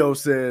 Leo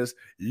says,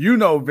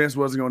 Vince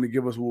wasn't going to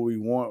give us what we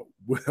want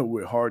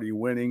with Hardy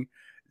winning.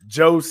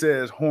 Joe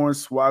says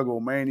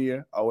Hornswoggle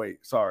Mania. Oh,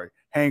 wait, sorry.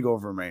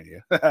 Hangover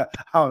Mania. I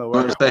don't know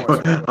where I'm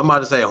about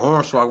to say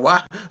Hornswoggle.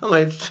 Why? I'm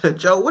like,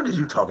 Joe, what are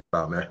you talking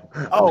about, man?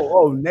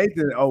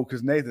 Nathan. Oh,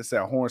 because Nathan said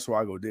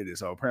Hornswoggle did it.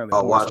 So apparently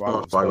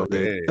Hornswoggle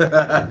did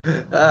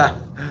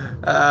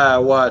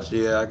it. Watch.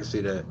 Yeah, I can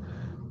see that.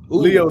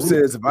 Leo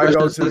says if I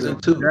go to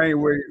the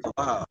January,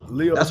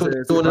 Leo that's what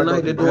they're doing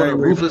tonight. They're doing a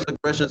Ruthless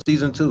Aggression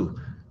season 2.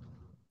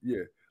 Yeah.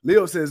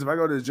 Leo says if I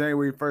go to the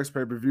January 1st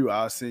pay-per-view,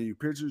 I'll send you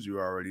pictures. You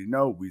already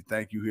know. We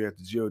thank you here at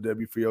the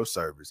GOW for your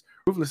service.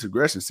 Ruthless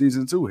Aggression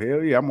season 2.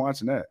 Hell yeah, I'm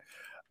watching that.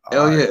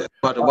 Hell yeah, I'm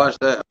about to watch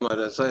that. I'm about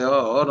to say,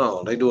 oh, hold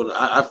on, they doing.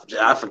 I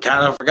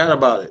forgot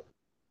about it.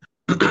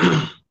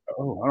 Oh,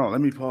 hold on.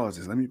 Let me pause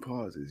this.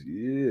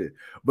 Yeah.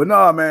 But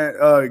no,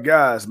 man,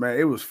 guys, man,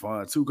 it was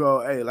fun.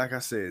 Tuco, hey, like I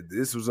said,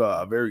 this was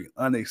a very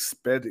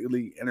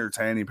unexpectedly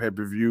entertaining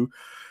pay-per-view.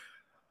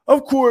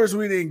 Of course,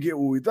 we didn't get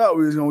what we thought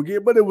we was going to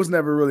get, but it was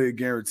never really a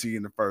guarantee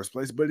in the first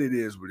place. But it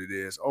is what it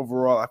is.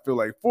 Overall, I feel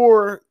like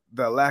for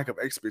the lack of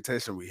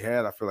expectation we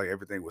had, I feel like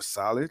everything was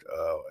solid.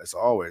 As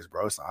always,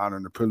 bro, it's an honor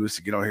and a privilege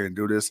to get on here and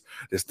do this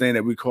thing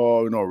that we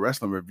call,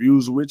 wrestling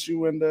reviews with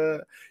you.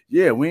 And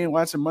yeah, we ain't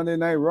watching Monday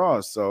Night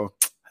Raw, so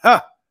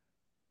I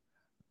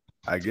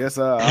guess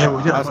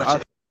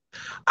I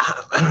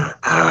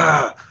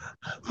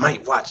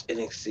might watch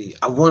NXT.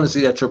 I want to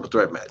see that triple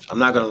threat match. I'm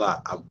not gonna lie.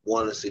 I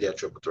want to see that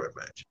triple threat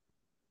match.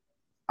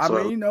 I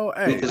mean,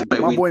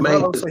 my boy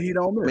Melo said he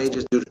don't miss. May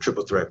just do the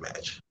triple threat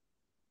match.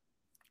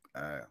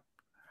 Man.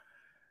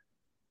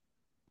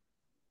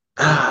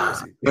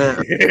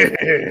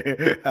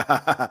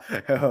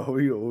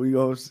 we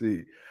gonna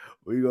see.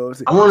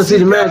 I want to see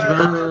the match,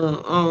 man. I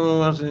don't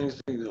want to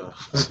see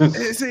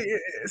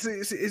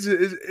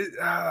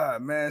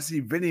NXT. Man,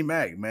 see Vinnie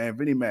Mac,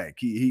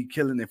 he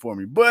killing it for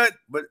me. But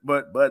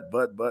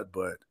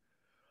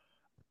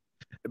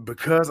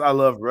because I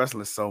love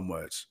wrestling so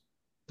much,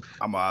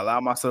 I'm gonna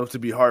allow myself to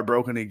be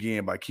heartbroken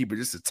again by keeping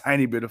just a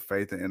tiny bit of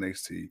faith in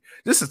NXT.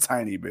 Just a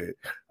tiny bit.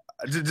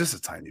 Just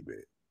a tiny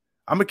bit.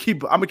 I'm gonna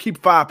keep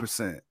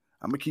 5%.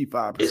 I'm gonna keep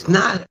 5%.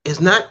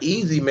 It's not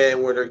easy,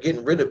 man, when they're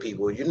getting rid of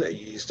people.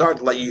 You start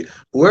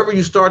whoever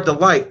you start to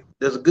like,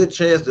 there's a good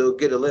chance they'll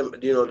get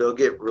they'll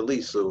get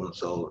released soon.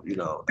 So,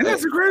 And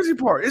that's the crazy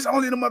part. It's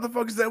only the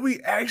motherfuckers that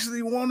we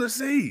actually want to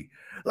see.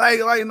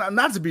 Like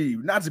not to be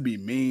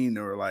mean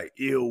or like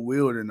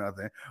ill-willed or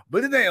nothing,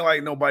 but it ain't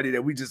like nobody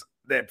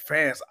that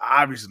fans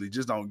obviously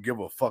just don't give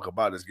a fuck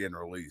about us getting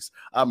released.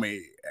 I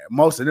mean,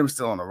 most of them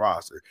still on the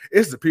roster.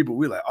 It's the people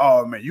we like,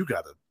 oh man, you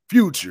got a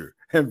future.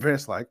 And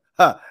Vince like,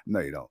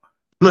 no, you don't.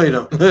 No, you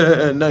don't.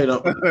 No, you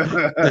don't.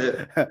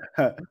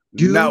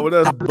 Not with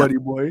us, buddy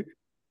boy.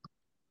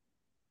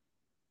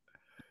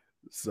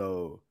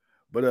 So,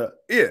 but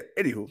yeah,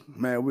 anywho,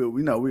 man,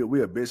 we know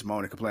we a bitch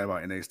moan and complain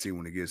about NXT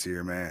when it gets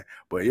here, man.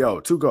 But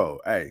yo, Tuco,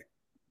 hey,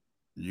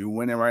 you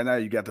winning right now.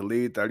 You got the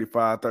lead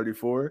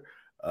 35-34.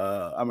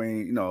 I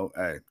mean,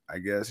 hey, I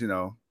guess,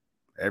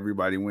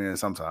 everybody wins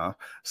sometimes.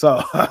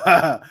 So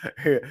no,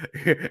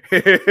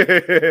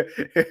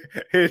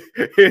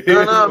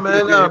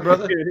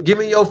 brother. Give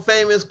me your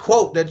famous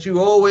quote that you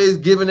always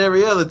giving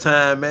every other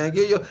time, man.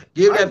 Give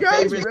that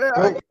famous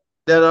quote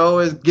that I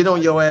always get on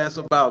your ass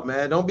about,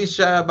 man. Don't be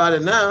shy about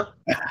it now.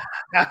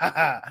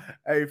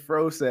 Hey,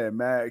 Fro said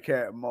Mad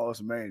Cat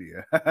Moss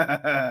Mania.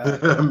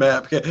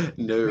 Mad Cat,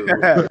 no. He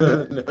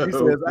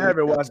says, I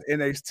haven't watched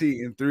NXT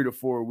in 3 to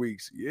 4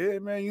 weeks. Yeah,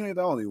 man, you ain't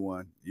the only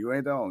one.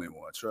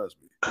 Trust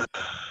me.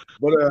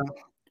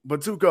 But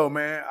Tuco,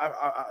 man,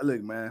 I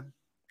look, man,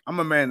 I'm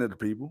a man of the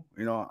people.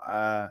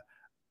 I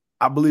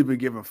believe in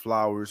giving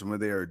flowers when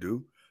they are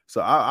due.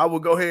 So I will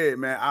go ahead,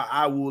 man.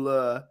 I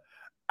will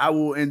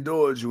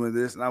indulge you in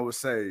this, and I would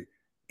say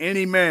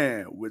any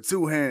man with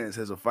 2 hands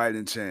has a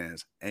fighting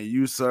chance. And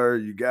you, sir,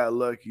 you got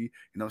lucky. You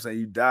know what I'm saying?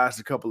 You dodged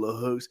a couple of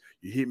hooks.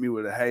 You hit me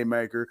with a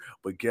haymaker.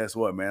 But guess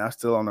what, man? I'm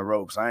still on the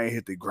ropes. I ain't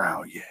hit the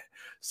ground yet.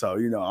 So,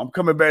 I'm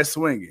coming back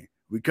swinging.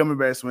 We coming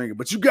back swinging.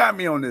 But you got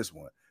me on this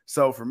one.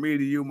 So for me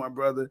to you, my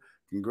brother,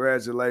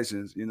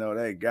 congratulations.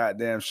 That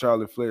goddamn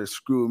Charlotte Flair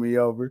screwed me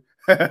over.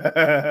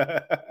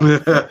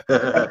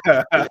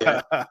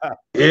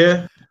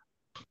 Yeah.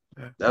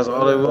 That's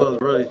all it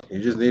was, really.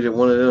 You just needed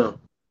one of them.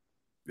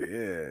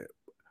 Yeah.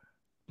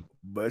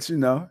 But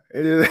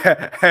it is.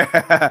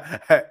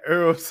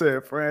 Earl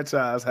said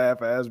franchise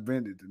half-ass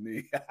bended to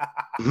me.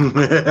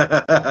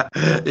 Yeah,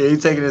 he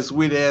taking his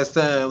sweet ass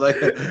time like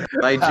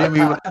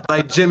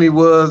Jimmy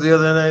was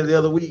the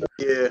other week.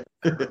 Yeah.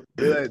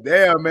 Yeah,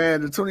 damn,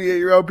 man, the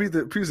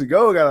 28-year-old piece of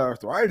gold got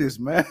arthritis,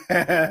 man.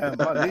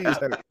 My knees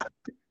hurt.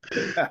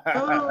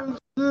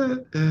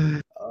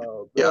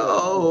 Oh shit.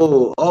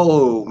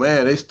 Oh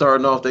man, they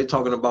starting off. They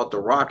talking about The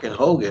Rock and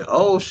Hogan.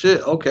 Oh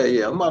shit. Okay,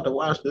 yeah, I'm about to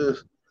watch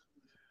this.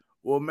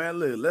 Well, man,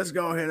 look, let's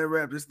go ahead and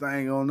wrap this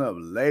thing on up.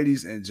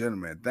 Ladies and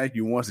gentlemen, thank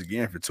you once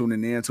again for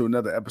tuning in to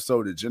another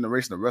episode of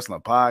Generation of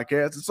Wrestling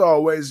Podcast. It's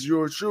always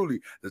yours truly,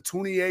 the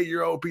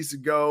 28-year-old piece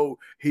of gold.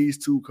 He's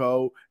too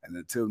cold. And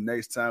until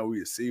next time,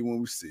 we'll see you when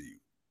we see you.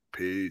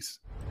 Peace.